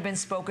 have already been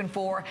spoken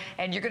for,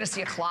 and you're going to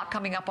see a clock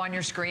coming up on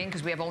your screen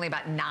because we have only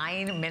about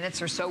 9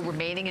 minutes or so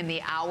remaining in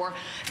the hour.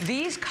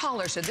 These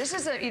colors, so this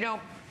is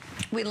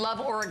we love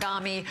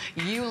origami.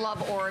 You love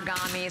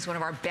origami. It's one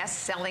of our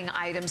best-selling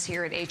items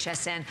here at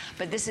HSN,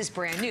 but this is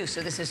brand new.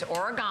 So this is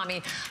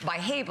origami by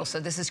Hable. So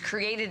this is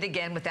created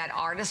again with that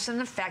artisan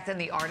effect and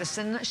the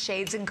artisan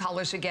shades and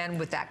colors again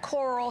with that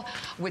coral,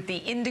 with the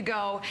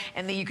indigo,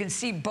 and then you can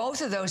see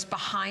both of those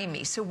behind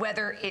me. So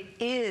whether it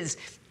is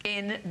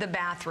in the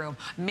bathroom,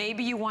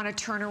 maybe you want to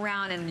turn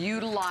around and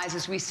utilize,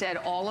 as we said,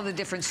 all of the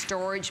different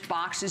storage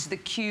boxes, the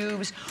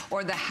cubes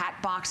or the hat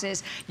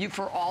boxes,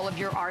 for all of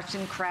your arts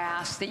and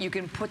crafts that you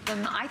can put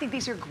them. I think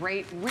these are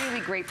great,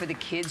 really great for the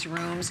kids'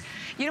 rooms.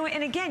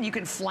 And again, you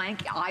can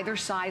flank either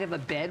side of a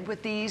bed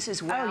with these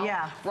as well. Oh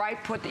yeah. Right,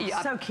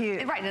 so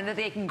cute. Right, and then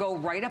they can go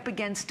right up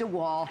against a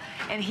wall.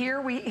 And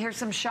here's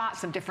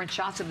some different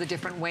shots of the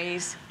different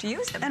ways to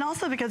use them. And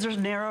also because there's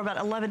narrow, about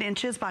 11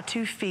 inches by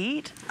 2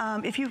 feet.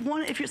 If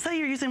you say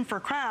you're using them for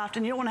craft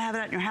and you don't want to have it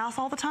out in your house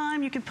all the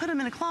time, you can put them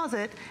in a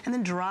closet and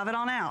then drive it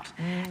on out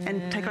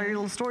and take all your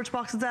little storage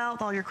boxes out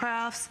with all your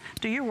crafts,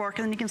 do your work,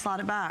 and then you can slide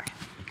it back.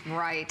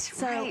 Right,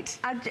 so right.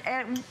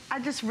 I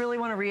just really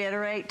want to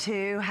reiterate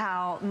too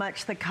how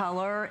much the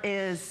color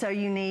is so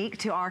unique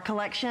to our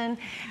collection,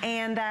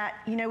 and that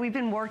we've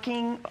been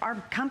working. Our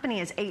company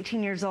is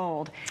 18 years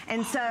old,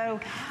 and so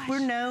we're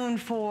known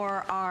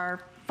for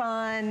our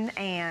fun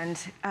and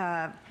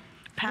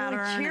pattern,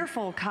 really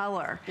cheerful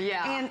color.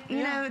 Yeah.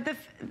 And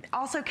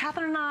also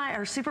Catherine and I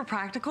are super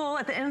practical.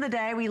 At the end of the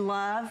day, we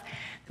love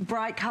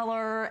bright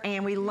color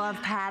and we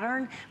love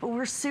pattern, but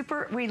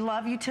we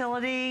love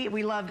utility,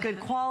 we love good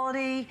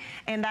quality,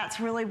 and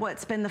that's really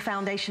what's been the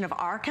foundation of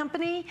our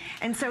company.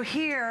 And so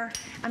here,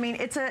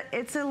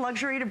 it's a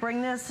luxury to bring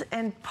this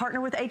and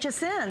partner with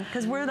HSN,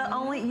 because we're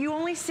you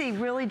only see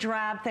really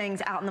drab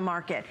things out in the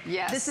market.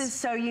 Yes. This is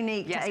so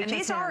unique to HSN. And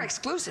these are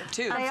exclusive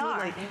too. They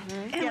Absolutely.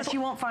 are. And yes, you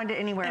won't find it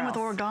anywhere else.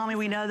 And with origami,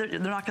 we know that they're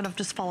not going to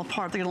just fall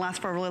apart. They're going to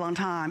last for a really long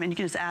time, and you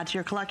can just add to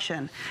your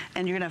collection.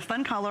 And you're going to have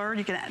fun color.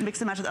 You can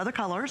mix and match with other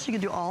colors. You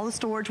can do all the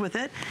storage with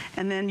it,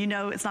 and then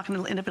it's not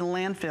going to end up in a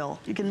landfill.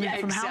 You can move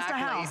from house to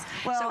house.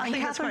 Well, I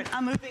think that's great.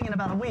 I'm moving in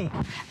about a week,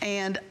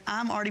 and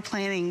I'm already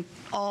planning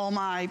all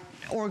my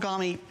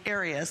origami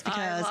areas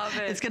because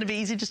it's going to be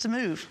easy just to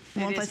move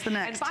one place to the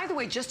next. And by the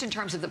way, just in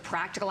terms of the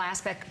practical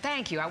aspect,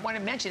 thank you. I want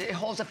to mention it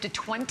holds up to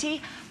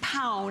 20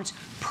 pounds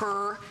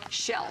per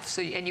shelf.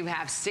 So, and you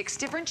have 6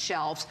 different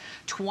shelves,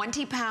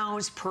 20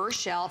 pounds per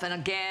shelf. And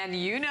again,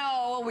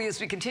 as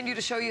we continue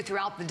to show you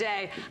throughout the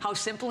day how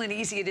simple and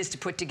easy it is to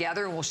put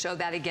together, and we'll show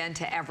that again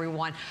to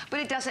everyone. But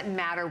it doesn't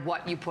matter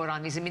what you put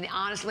on these.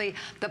 Honestly,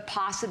 the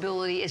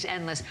possibility is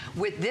endless.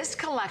 With this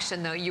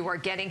collection, though, you are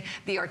getting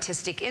the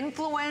artistic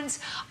influence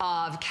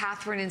of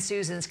Catherine and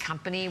Susan's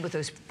company with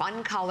those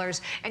fun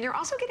colors, and you're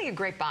also getting a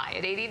great buy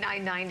at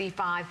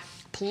 $89.95.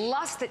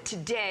 Plus that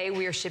today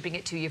we are shipping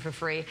it to you for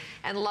free.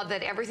 And love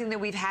that everything that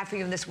we've had for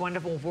you in this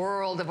wonderful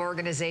world of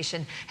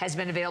organization has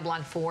been available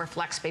on 4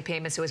 FlexPay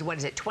payments. So what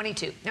is it,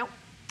 22? Nope.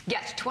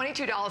 Yes,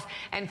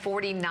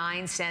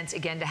 $22.49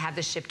 again to have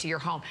this shipped to your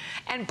home.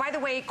 And by the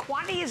way,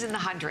 quantity is in the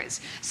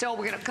hundreds. So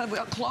we'll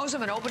close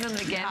them and open them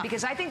again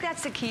because I think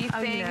that's the key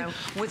thing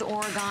with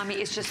origami.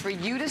 It's just for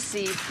you to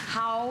see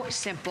how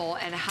simple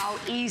and how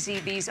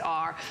easy these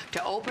are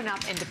to open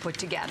up and to put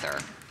together.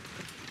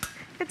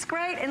 It's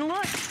great, and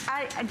look,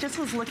 I just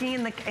was looking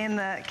in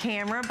the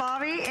camera,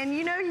 Bobby, and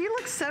you know, you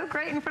look so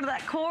great in front of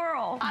that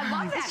coral. I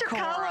love that It's your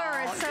coral.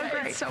 color, it's so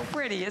great. It's so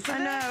pretty, isn't it?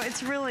 I know,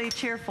 it's really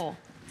cheerful.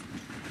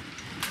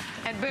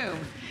 And boom.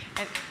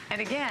 And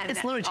again,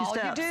 it's literally 2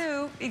 steps. All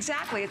you do,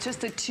 exactly, it's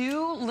just the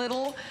 2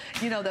 little,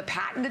 you know, the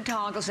patented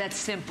toggles. That's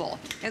simple.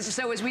 And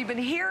so as we've been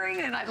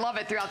hearing, and I love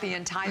it throughout the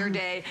entire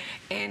day,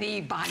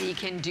 anybody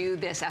can do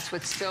this. That's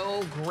what's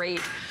so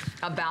great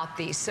about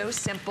these. So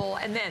simple.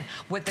 And then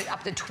with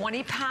up to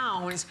 20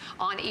 pounds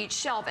on each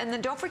shelf. And then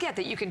don't forget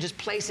that you can just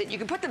place it. You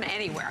can put them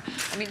anywhere.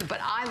 I mean,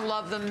 but I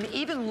love them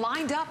even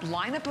lined up.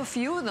 Line up a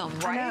few of them,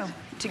 right?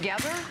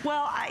 Together?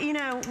 Well, you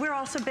know, we're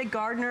also big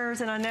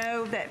gardeners, and I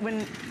know that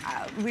when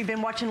we've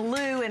been watching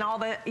Lou and all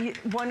the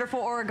wonderful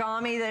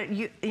origami that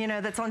you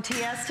know that's on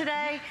TS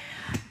today.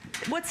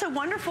 What's so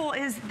wonderful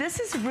is this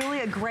is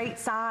really a great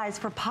size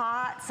for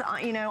pots,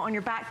 you know, on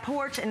your back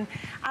porch, and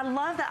I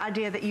love the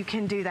idea that you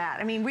can do that.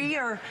 I mean, we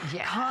are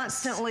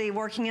constantly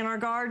working in our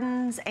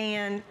gardens,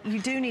 and you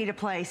do need a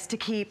place to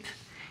keep,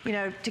 you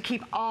know, to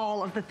keep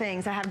all of the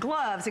things. I have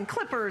gloves and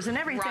clippers and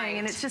everything,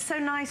 and it's just so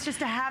nice just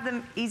to have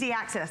them easy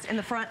access in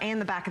the front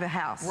and the back of the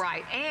house.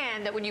 Right,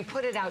 and that when you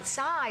put it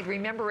outside,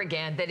 remember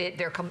again that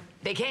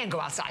they can go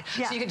outside.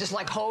 So you can just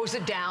like hose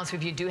it down, so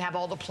if you do have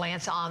all the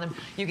plants on them,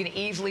 you can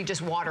easily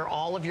just water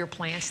all of your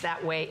plants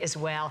that way as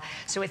well.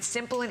 So it's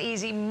simple and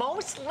easy.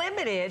 Most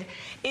limited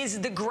is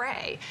the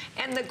gray.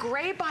 And the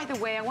gray, by the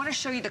way, I want to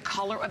show you the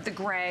color of the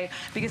gray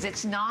because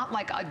it's not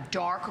like a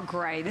dark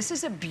gray. This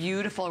is a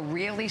beautiful,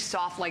 really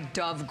soft, like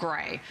dove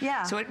gray.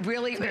 Yeah. So it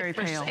really, very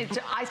pale.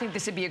 I think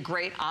this would be a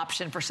great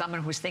option for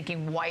someone who's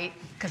thinking white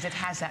because it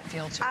has that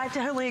feel to it. I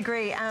totally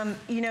agree.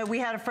 You know, we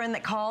had a friend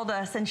that called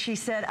us and she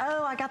said,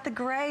 oh, I got the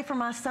gray for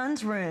my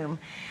son's room.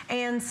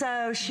 And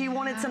so she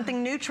wanted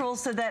something neutral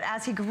so that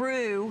as he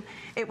grew,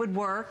 it would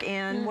work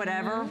in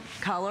whatever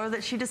color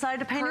that she decided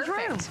to paint his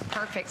room.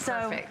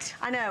 Perfect.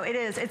 I know, it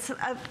is. It's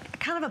a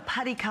kind of a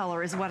putty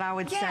color is what I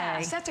would say.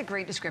 Yes, that's a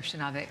great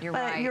description of it. You're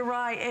right. You're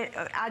right.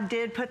 I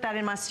did put that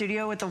in my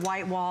studio with the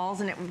white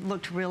walls, and it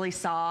looked really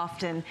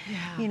soft. And,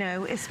 you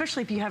know,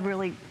 especially if you have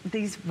really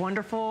these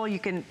wonderful, you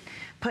can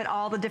put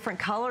all the different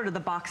color to the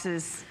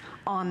boxes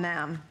on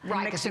them.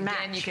 Right, because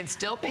again, you can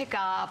still pick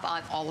up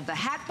on all of the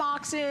hat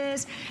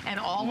boxes and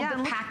all of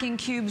the packing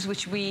cubes,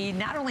 which we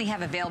not only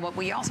have available, but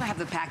we also have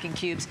the packing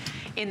cubes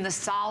in the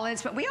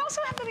solids, but we also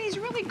have these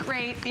really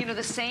great, you know,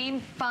 the same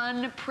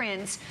fun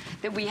prints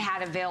that we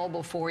had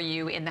available for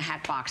you in the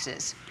hat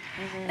boxes.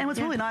 And what's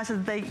really nice is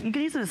you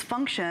can use it as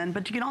function,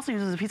 but you can also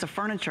use it as a piece of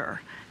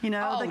furniture. You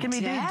know, that can be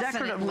used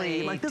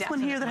decoratively. Like this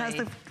one here that has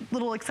the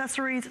little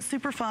accessories, it's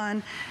super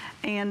fun.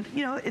 And,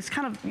 you know, it's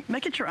kind of,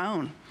 make it your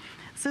own.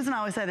 Susan and I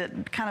always say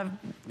that kind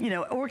of, you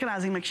know,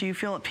 organizing makes you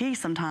feel at peace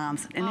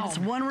sometimes. And it's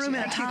one room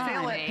at a time. You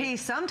feel at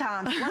peace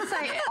sometimes. Let's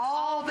say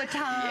all the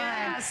time.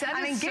 Yes,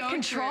 I mean, get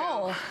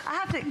control.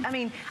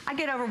 I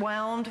get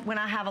overwhelmed when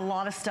I have a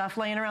lot of stuff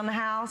laying around the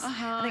house.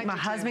 I think my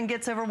husband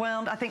gets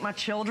overwhelmed. I think my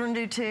children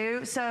do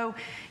too. So,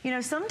 you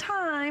know,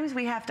 sometimes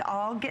we have to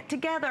all get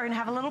together and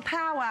have a little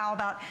powwow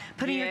about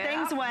putting your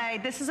things away.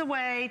 This is a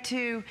way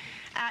to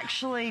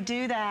actually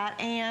do that,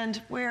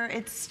 and where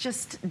it's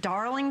just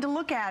darling to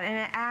look at, and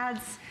it adds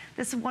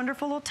this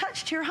wonderful little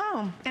touch to your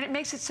home. And it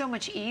makes it so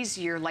much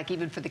easier, like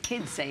even for the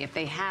kids, say, if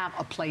they have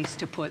a place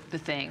to put the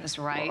things,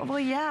 right? Well,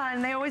 yeah,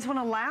 and they always want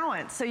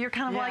allowance. So you're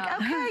kind of like,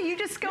 okay, you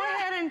just go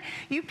ahead and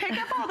you pick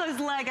up all those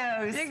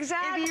Legos.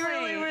 Exactly. If you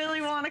really,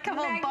 really want a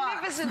couple of bucks.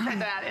 Magnificent for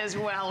that as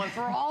well, and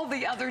for all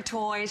the other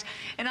toys.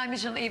 And I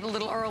mentioned even a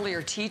little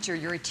earlier, teacher.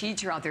 You're a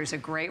teacher out there. It's a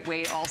great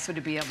way also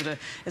to be able to,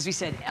 as we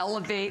said,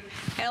 elevate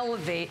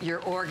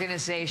your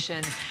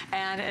organization.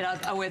 And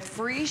with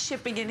free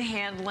shipping and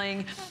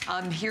handling,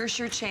 here's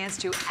your chance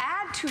to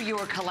add to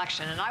your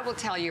collection. And I will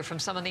tell you, from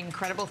some of the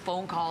incredible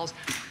phone calls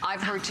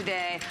I've heard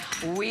today,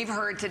 we've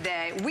heard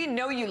today, we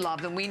know you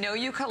love them, we know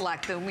you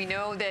collect them, we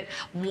know that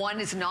one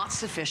is not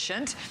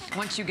sufficient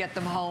once you get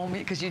them home,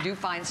 because you do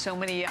find so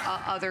many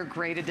other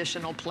great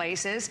additional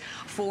places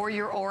for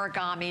your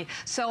origami.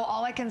 So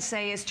all I can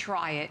say is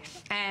try it.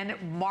 And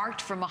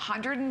marked from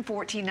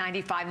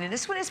 $114.95, and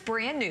this one is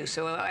brand new.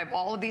 So I have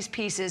all of these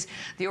pieces,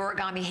 the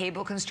origami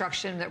Hable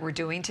construction that we're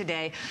doing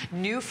today,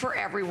 new for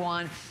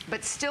everyone,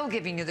 but still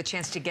giving you the chance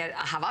chance to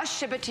have us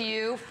ship it to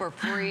you for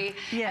free.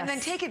 Yes. And then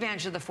take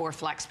advantage of the 4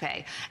 flex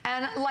pay.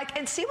 And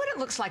see what it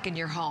looks like in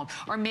your home.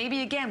 Or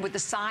maybe again with the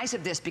size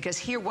of this, because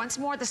here, once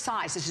more, the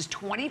size. This is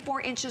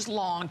 24 inches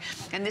long,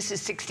 and this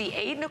is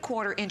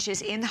 68¼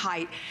 inches in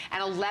height,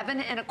 and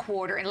 11 and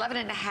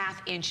a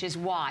half inches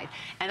wide,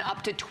 and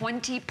up to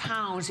 20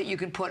 pounds that you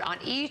can put on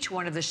each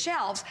one of the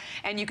shelves.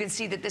 And you can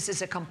see that this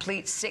is a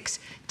complete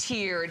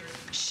 6-tiered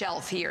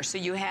shelf here. So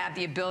you have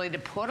the ability to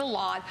put a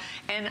lot,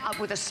 and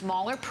with a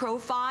smaller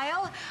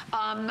profile,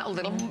 a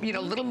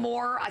little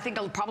more, I think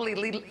probably a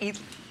little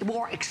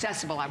more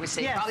accessible, I would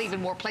say. Yes. Probably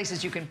even more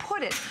places you can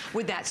put it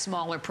with that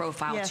smaller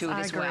profile too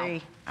as well.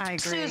 I agree.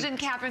 Susan,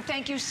 Catherine,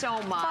 thank you so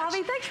much.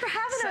 Bobby, thanks for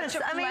having us.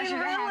 Such a pleasure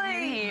to have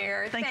you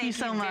here. Thank you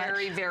so much.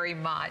 Very, very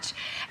much.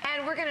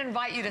 And we're going to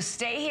invite you to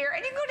stay here.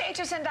 And you can go to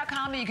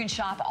hsn.com and you can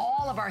shop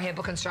all of our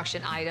Hable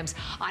construction items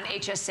on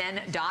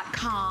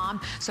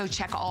hsn.com. So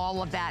check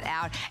all of that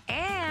out.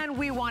 And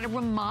we want to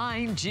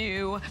remind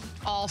you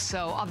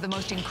also of the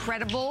most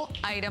incredible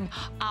item,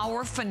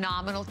 our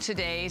phenomenal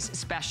today's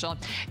special.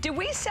 Did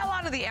we sell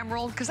out of the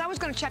emerald? Because I was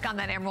going to check on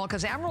that emerald,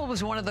 because emerald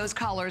was one of those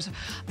colors,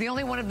 the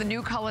only one of the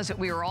new colors that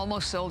we were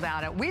almost sold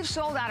out of. We've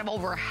sold out of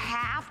over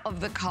half of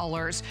the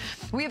colors.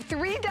 We have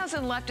 3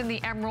 dozen left in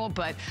the emerald,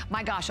 but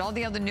my gosh, all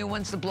the other new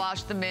ones, the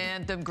blush, the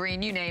mint, the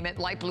green, you name it,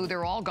 light blue,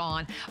 they're all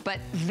gone. But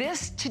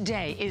this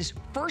today is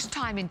first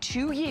time in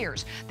 2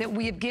 years that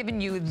we have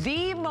given you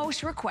the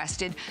most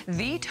requested,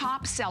 the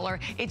top seller.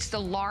 It's the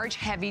large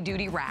heavy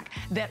duty rack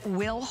that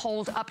will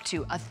hold up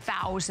to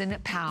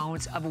 1,000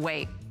 pounds of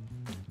weight.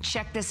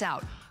 Check this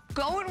out.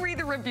 Go and read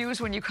the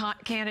reviews when you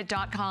can at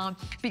 .com,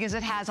 because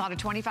it has out of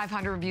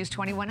 2,500 reviews,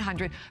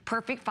 2,100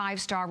 perfect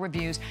 5-star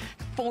reviews,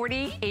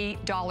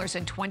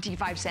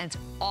 $48.25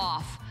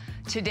 off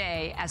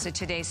today as a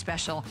Today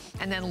Special.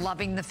 And then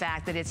loving the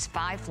fact that it's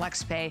 5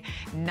 flex pay,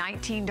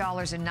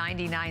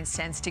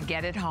 $19.99 to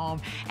get it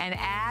home, and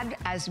add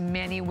as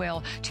many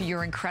will to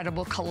your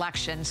incredible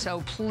collection.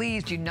 So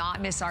please do not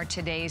miss our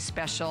Today's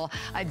Special,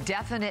 a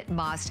definite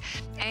must.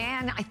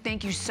 And I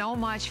thank you so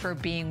much for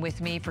being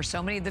with me. For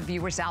so many of the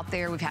viewers out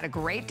there, we've had a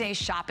great day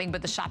shopping,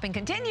 but the shopping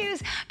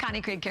continues. Connie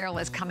Craig Carroll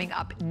is coming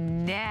up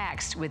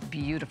next with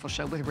Beautiful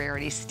Show with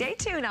Rarity. Stay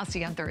tuned. I'll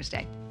see you on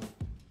Thursday.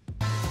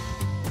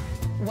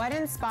 What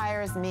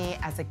inspires me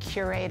as a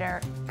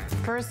curator,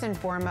 first and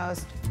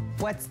foremost,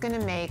 what's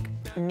gonna make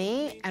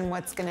me and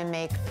what's gonna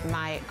make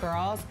my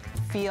girls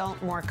feel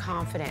more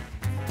confident,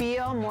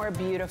 feel more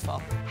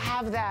beautiful,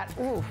 have that,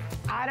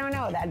 I don't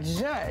know, that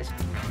zhuzh.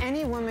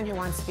 Any woman who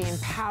wants to be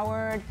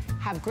empowered,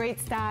 have great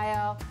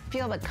style,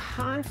 feel the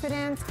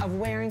confidence of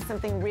wearing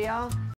something real,